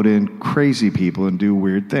 people vote in crazy people and do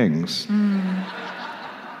weird things.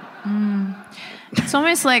 It's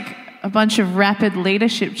almost like a bunch of rapid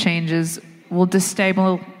leadership changes will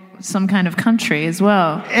destabilize some kind of country as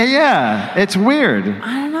well. Yeah, it's weird.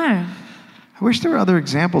 I don't know. I wish there were other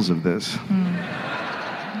examples of this.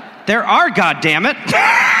 There are, goddammit.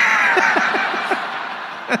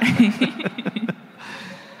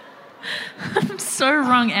 I'm so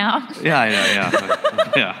wrung out. Yeah, I know,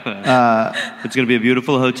 yeah. It's going to be a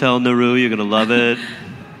beautiful hotel in Nauru. You're going to love it.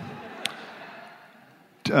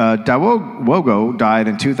 Dawogo died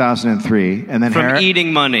in 2003, and then From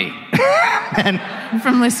eating money.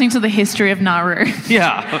 From listening to the history of Nauru.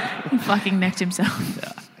 Yeah. He fucking necked himself.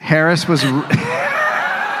 Yeah. Harris was...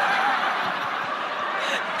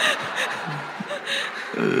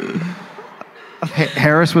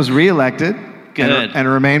 Harris was reelected and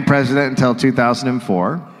remained president until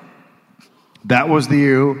 2004. That was the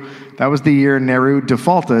year Nauru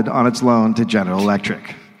defaulted on its loan to General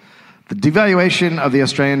Electric. The devaluation of the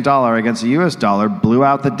Australian dollar against the U.S. dollar blew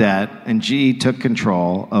out the debt, and GE took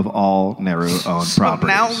control of all Nauru-owned properties.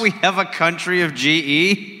 Now we have a country of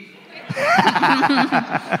GE?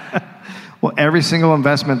 Well, every single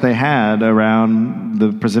investment they had around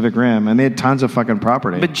the Pacific Rim, and they had tons of fucking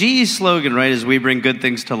property. But GE's slogan, right, is we bring good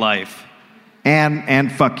things to life.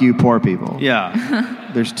 And fuck you, poor people. Yeah.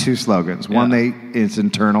 There's two slogans. One, it's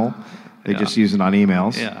internal. They just use it on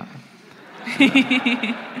emails. Yeah.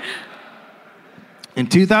 In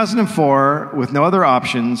 2004, with no other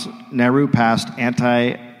options, Nauru passed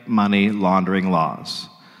anti-money laundering laws.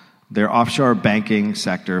 Their offshore banking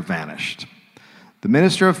sector vanished. The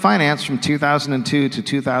Minister of Finance from 2002 to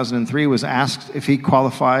 2003 was asked if he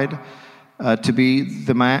qualified to be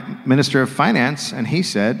the Minister of Finance, and he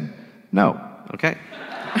said no. Okay.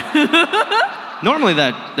 Normally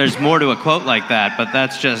there's more to a quote like that, but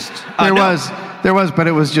that's just... There was, but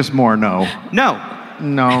it was just more no. No.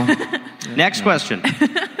 Next question.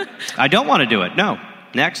 I don't want to do it. No.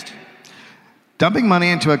 Next. Dumping money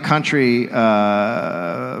into a country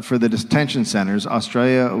for the detention centers,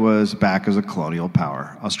 Australia was back as a colonial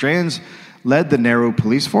power. Australians led the Nauru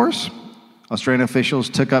police force. Australian officials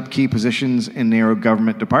took up key positions in Nauru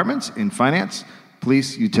government departments in finance,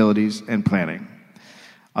 police, utilities, and planning.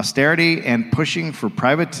 Austerity and pushing for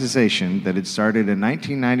privatization that had started in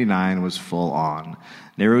 1999 was full on.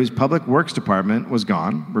 Nauru's public works department was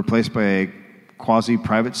gone, replaced by a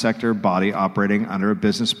quasi-private sector body operating under a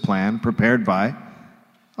business plan prepared by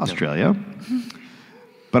Australia.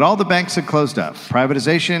 But all the banks had closed up.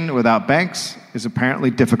 Privatization without banks is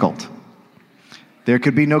apparently difficult. There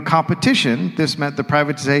could be no competition. This meant the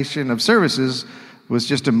privatization of services was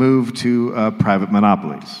just a move to private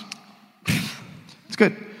monopolies. It's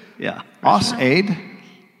good. Yeah. AusAid.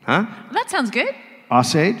 Huh? That sounds good.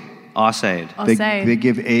 AusAid. AusAid. They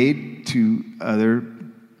give aid to other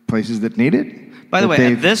places that need it. By the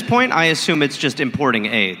way, at this point, I assume it's just importing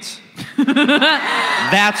AIDS.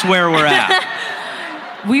 That's where we're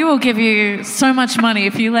at. We will give you so much money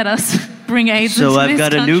if you let us bring AIDS into this country. So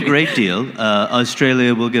I've got a new great deal.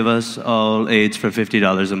 Australia will give us all AIDS for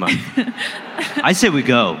 $50 a month. I say we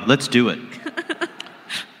go. Let's do it.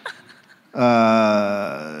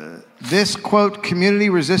 This, quote, community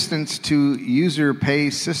resistance to user pay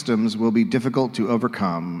systems will be difficult to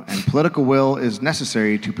overcome, and political will is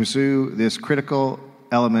necessary to pursue this critical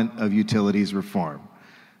element of utilities reform.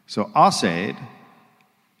 So AusAid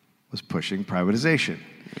was pushing privatization,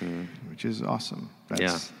 which is awesome.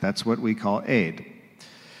 That's what we call aid.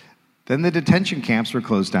 Then the detention camps were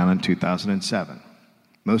closed down in 2007.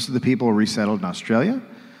 Most of the people were resettled in Australia.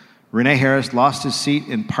 Rene Harris lost his seat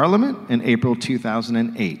in Parliament in April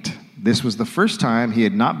 2008. This was the first time he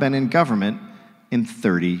had not been in government in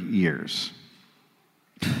 30 years.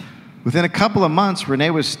 Within a couple of months, Rene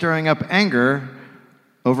was stirring up anger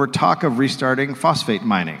over talk of restarting phosphate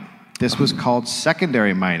mining. This was called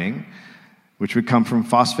secondary mining, which would come from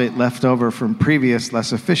phosphate left over from previous,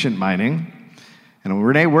 less efficient mining. And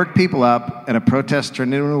Rene worked people up, and a protest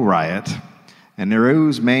turned into a riot, and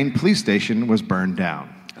Nauru's main police station was burned down.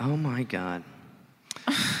 Oh, my God.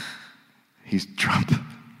 He's Trump.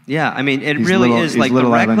 Yeah, I mean, it He's really little, is he's like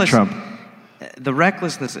little Island Trump. The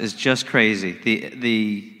recklessness is just crazy.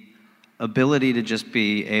 The ability to just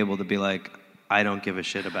be able to be like, I don't give a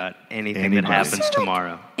shit about anything that happens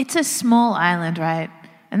tomorrow. It's a small island, right?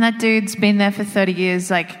 And that dude's been there for 30 years,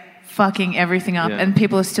 like, fucking everything up. Yeah. And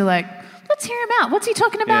people are still like, let's hear him out. What's he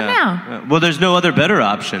talking about now? Well, there's no other better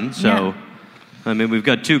option, so... Yeah. I mean, we've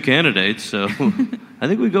got two candidates, so I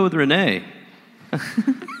think we go with Rene.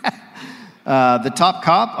 The top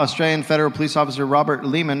cop, Australian federal police officer Robert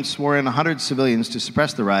Lehman, swore in 100 civilians to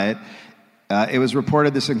suppress the riot. It was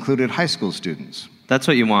reported this included high school students. That's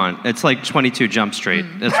what you want. It's like 22 Jump Street.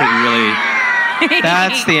 That's what you really...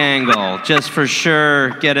 That's the angle. Just for sure,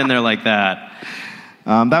 get in there like that.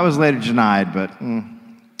 That was later denied, but...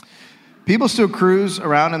 People still cruise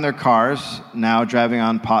around in their cars, now driving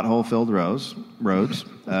on pothole-filled roads.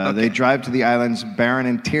 Okay. They drive to the island's barren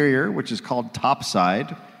interior, which is called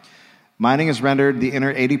topside. Mining has rendered the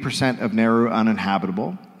inner 80% of Nauru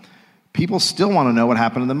uninhabitable. People still want to know what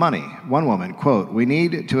happened to the money. One woman, quote, "We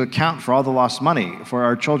need to account for all the lost money, for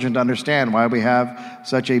our children to understand why we have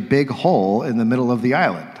such a big hole in the middle of the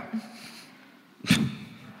island."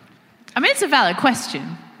 I mean, it's a valid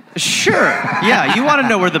question. Sure. Yeah, you want to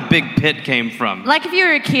know where the big pit came from. Like if you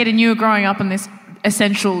were a kid and you were growing up in this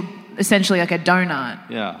essentially like a donut,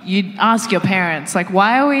 you'd ask your parents, like,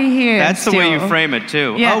 why are we here? That's the way you frame it,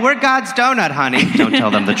 too. Yeah. Oh, we're God's donut, honey. Don't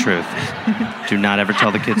tell them the truth. Do not ever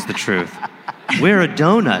tell the kids the truth. We're a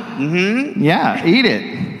donut. Mm-hmm. Yeah, eat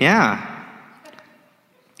it. Yeah.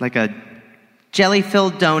 Like a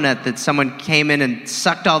jelly-filled donut that someone came in and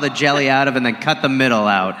sucked all the jelly out of and then cut the middle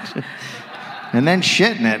out. And then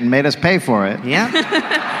shit in it and made us pay for it.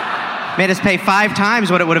 Yeah. Made us pay 5 times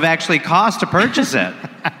what it would have actually cost to purchase it.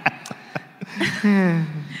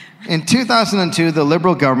 In 2002, the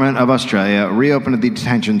Liberal government of Australia reopened the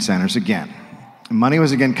detention centers again. Money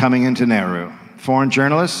was again coming into Nauru. Foreign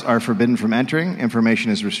journalists are forbidden from entering. Information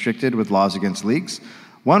is restricted with laws against leaks.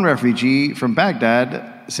 One refugee from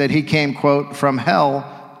Baghdad said he came, quote, "from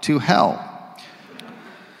hell to hell."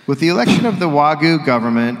 With the election of the Wagyu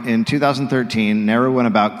government in 2013, Nauru went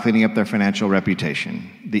about cleaning up their financial reputation.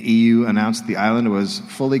 The EU announced the island was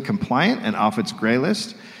fully compliant and off its gray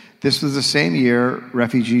list. This was the same year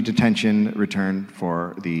refugee detention returned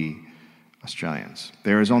for the Australians.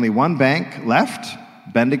 There is only one bank left,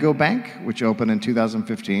 Bendigo Bank, which opened in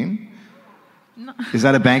 2015. No. Is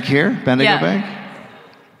that a bank here, Bendigo Bank?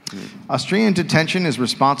 Australian detention is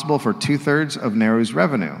responsible for 2/3 of Nauru's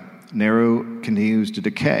revenue. Nauru continues to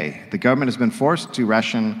decay. The government has been forced to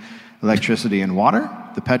ration electricity and water.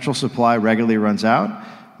 The petrol supply regularly runs out.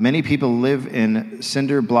 Many people live in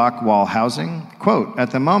cinder block wall housing. Quote, at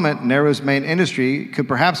the moment, Nauru's main industry could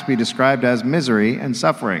perhaps be described as misery and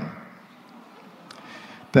suffering.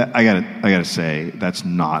 I gotta say, that's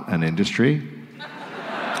not an industry.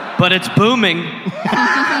 But it's booming.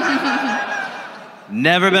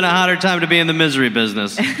 Never been a hotter time to be in the misery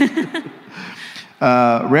business.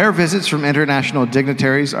 Rare visits from international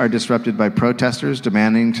dignitaries are disrupted by protesters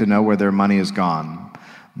demanding to know where their money is gone.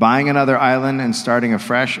 Buying another island and starting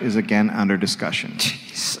afresh is again under discussion.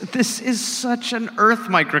 Jeez, this is such an Earth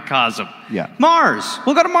microcosm. Yeah. Mars.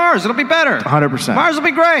 We'll go to Mars. It'll be better. 100%. Mars will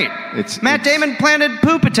be great. Matt Damon planted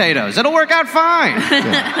poo potatoes. It'll work out fine.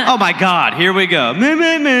 Yeah. Oh my God, here we go.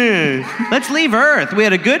 Let's leave Earth. We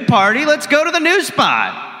had a good party. Let's go to the new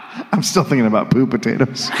spot. I'm still thinking about poo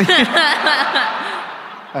potatoes. I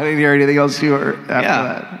didn't hear anything else you heard after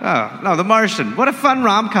that. Oh, no, The Martian. What a fun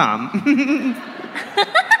rom-com.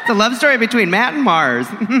 It's a love story between Matt and Mars.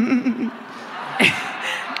 When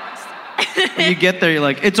you get there, you're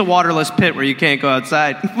like, it's a waterless pit where you can't go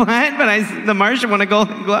outside. What? But The Martian won a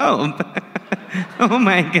Golden Globe. Oh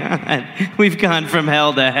my God. We've gone from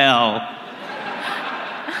hell to hell.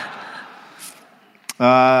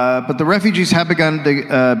 But the refugees have begun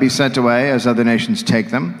to be sent away as other nations take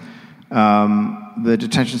them. The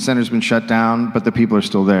detention center's been shut down, but the people are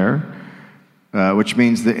still there. Which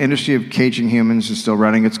means the industry of caging humans is still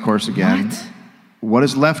running its course again. What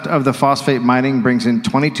is left of the phosphate mining brings in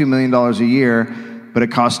 $22 million a year, but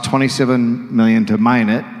it costs $27 million to mine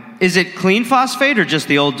it. Is it clean phosphate or just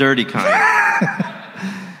the old dirty kind?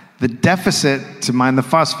 The deficit to mine the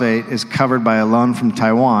phosphate is covered by a loan from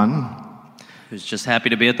Taiwan. Who's just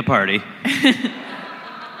happy to be at the party.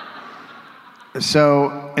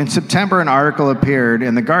 So, in September, an article appeared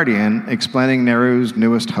in The Guardian explaining Nauru's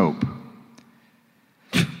newest hope.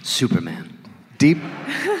 Superman. Deep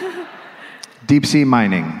sea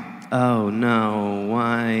mining. Oh no,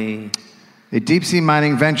 why? A deep sea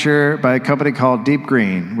mining venture by a company called Deep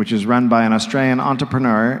Green, which is run by an Australian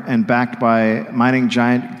entrepreneur and backed by mining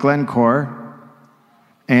giant Glencore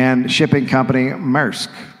and shipping company Maersk.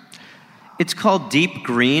 It's called Deep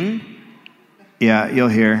Green? Yeah, you'll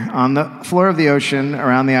hear. On the floor of the ocean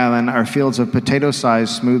around the island are fields of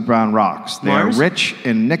potato-sized smooth brown rocks. They are rich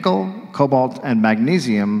in nickel, cobalt, and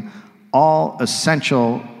magnesium, all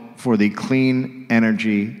essential for the clean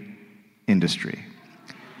energy industry.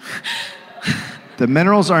 The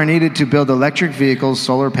minerals are needed to build electric vehicles,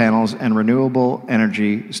 solar panels, and renewable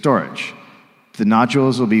energy storage. The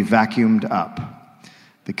nodules will be vacuumed up.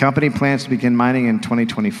 The company plans to begin mining in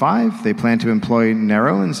 2025. They plan to employ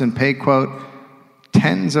Nauruans and pay, quote,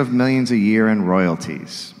 tens of millions a year in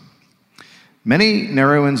royalties. Many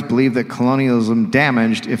Nauruans believe that colonialism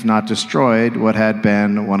damaged, if not destroyed, what had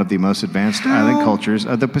been one of the most advanced island cultures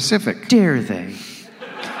of the Pacific. Dare they?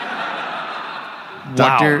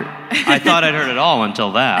 Dr. Wow. I thought I'd heard it all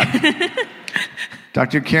until that.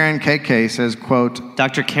 Dr. Karen KK says, quote...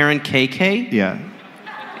 Dr. Karen KK? Yeah.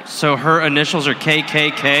 So her initials are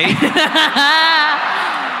KKK?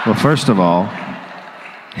 Well, first of all,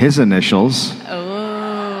 his initials... Oh.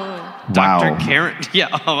 Wow. Dr. Karen? Yeah,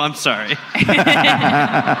 oh, I'm sorry.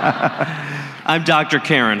 I'm Dr.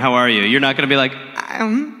 Karen. How are you? You're not going to be like,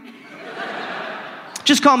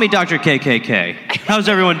 Just call me Dr. KKK. How's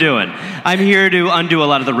everyone doing? I'm here to undo a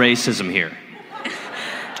lot of the racism here.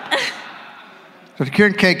 Dr.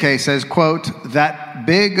 Karen KK says, quote, that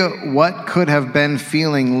big what could have been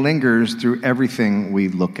feeling lingers through everything we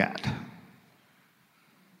look at.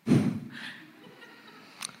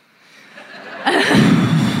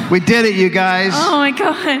 We did it, you guys. Oh my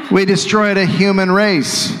God. We destroyed a human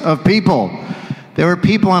race of people. There were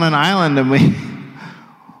people on an island, and we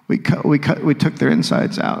took their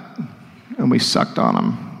insides out, and we sucked on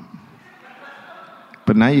them.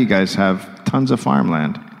 But now you guys have tons of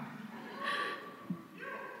farmland.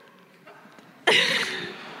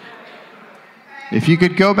 If you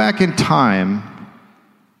could go back in time,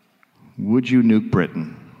 would you nuke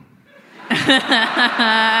Britain?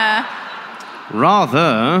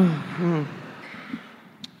 Rather.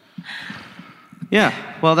 Yeah,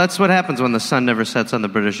 well, that's what happens when the sun never sets on the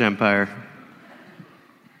British Empire.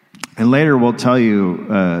 And later we'll tell you,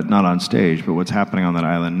 not on stage, but what's happening on that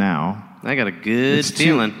island now. I got a good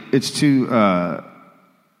feeling. You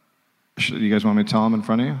guys want me to tell them in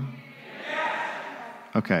front of you?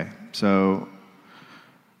 Okay, so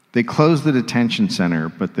they closed the detention center,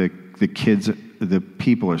 but the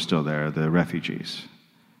people are still there, the refugees.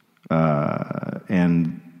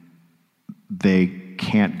 And they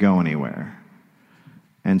can't go anywhere.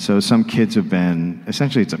 And so some kids have been,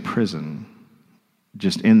 essentially it's a prison,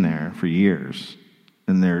 just in there for years.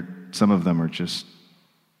 And some of them are just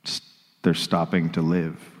they're stopping to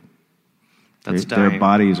live. That's Their dying.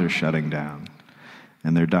 bodies are shutting down,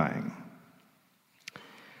 and they're dying.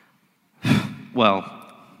 Well,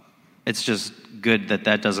 it's just good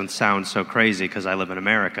that doesn't sound so crazy because I live in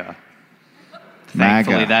America.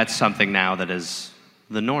 Thankfully, MAGA. that's something now that is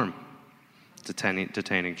the norm,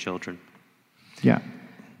 detaining children. Yeah.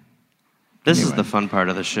 This is Anyway. the fun part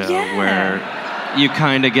of the show Yeah. where you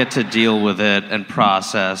kind of get to deal with it and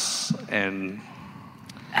process and...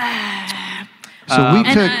 So we And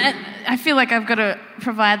took... I feel like I've got to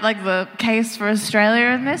provide like the case for Australia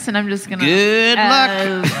in this, and I'm just gonna. Good luck.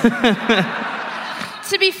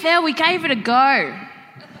 To be fair, we gave it a go,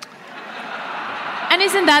 and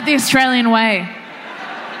isn't that the Australian way?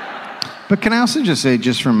 But can I also just say,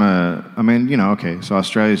 just from a... I mean, you know, okay, so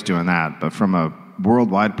Australia's doing that, but from a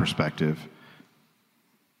worldwide perspective,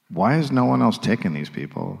 why is no one else taking these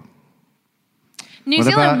people? New What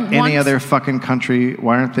Zealand about any wants, other fucking country?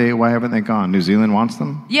 Why haven't they gone? New Zealand wants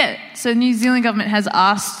them? Yeah, so New Zealand government has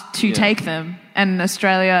asked to take them, and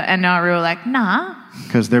Australia and Nauru are like, nah.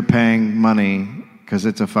 Because they're paying money, because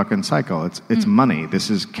it's a fucking cycle. It's money. This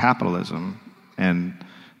is capitalism, and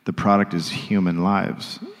the product is human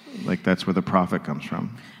lives. Like, that's where the profit comes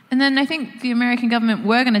from. And then I think the American government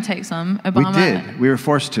were going to take some. We Obama, did. We were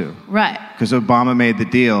forced to. Right. Because Obama made the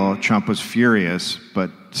deal. Trump was furious,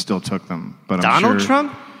 but still took them. But I'm Donald sure,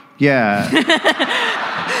 Trump? Yeah.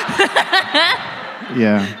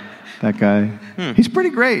 Yeah, that guy. He's pretty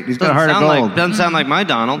great. He's got a heart of gold. Doesn't sound like my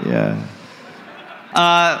Donald. Yeah.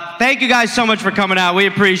 Thank you guys so much for coming out. We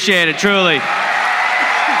appreciate it, truly.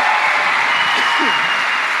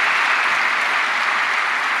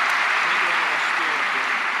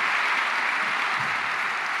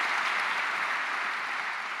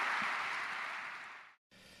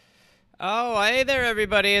 Oh, hey there,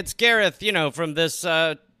 everybody. It's Gareth, from this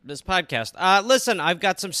podcast. Listen, I've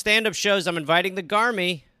got some stand-up shows I'm inviting the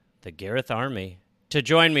Garmy, the Gareth Army, to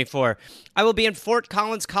join me for. I will be in Fort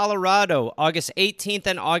Collins, Colorado, August 18th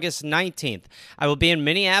and August 19th. I will be in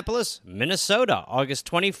Minneapolis, Minnesota, August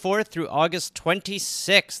 24th through August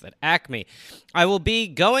 26th at Acme. I will be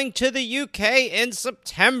going to the UK in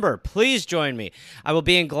September. Please join me. I will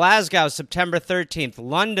be in Glasgow, September 13th,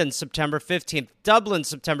 London, September 15th, Dublin,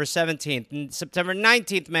 September 17th, and September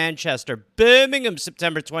 19th, Manchester, Birmingham,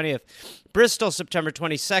 September 20th, Bristol, September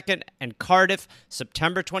 22nd, and Cardiff,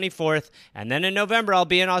 September 24th. And then in November, I'll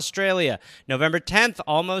be in Australia. November 10th,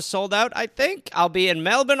 almost sold out, I think. I'll be in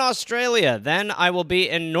Melbourne, Australia. Then I will be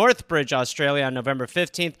in Northbridge, Australia on November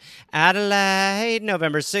 15th. Adelaide,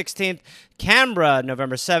 November 16th. Canberra,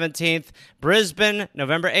 November 17th. Brisbane,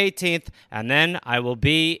 November 18th. And then I will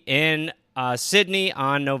be in Sydney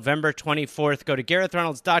on November 24th. Go to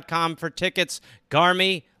GarethReynolds.com for tickets.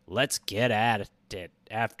 Garmy, let's get at it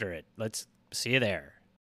after it. Let's see you there.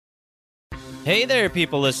 Hey there,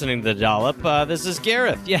 people listening to The Dollop. This is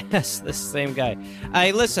Gareth. Yes, this same guy.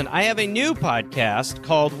 Listen, I have a new podcast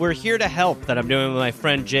called We're Here to Help that I'm doing with my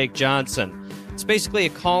friend Jake Johnson. It's basically a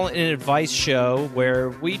call-in advice show where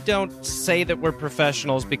we don't say that we're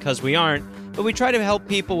professionals because we aren't, but we try to help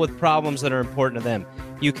people with problems that are important to them.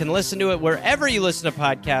 You can listen to it wherever you listen to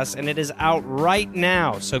podcasts, and it is out right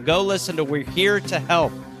now. So go listen to We're Here to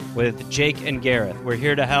Help with Jake and Gareth. We're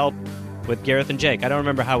Here to Help with Gareth and Jake. I don't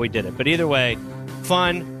remember how we did it, but either way,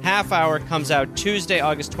 fun, half hour, comes out Tuesday,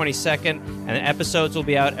 August 22nd, and the episodes will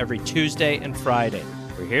be out every Tuesday and Friday.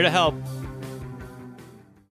 We're Here to Help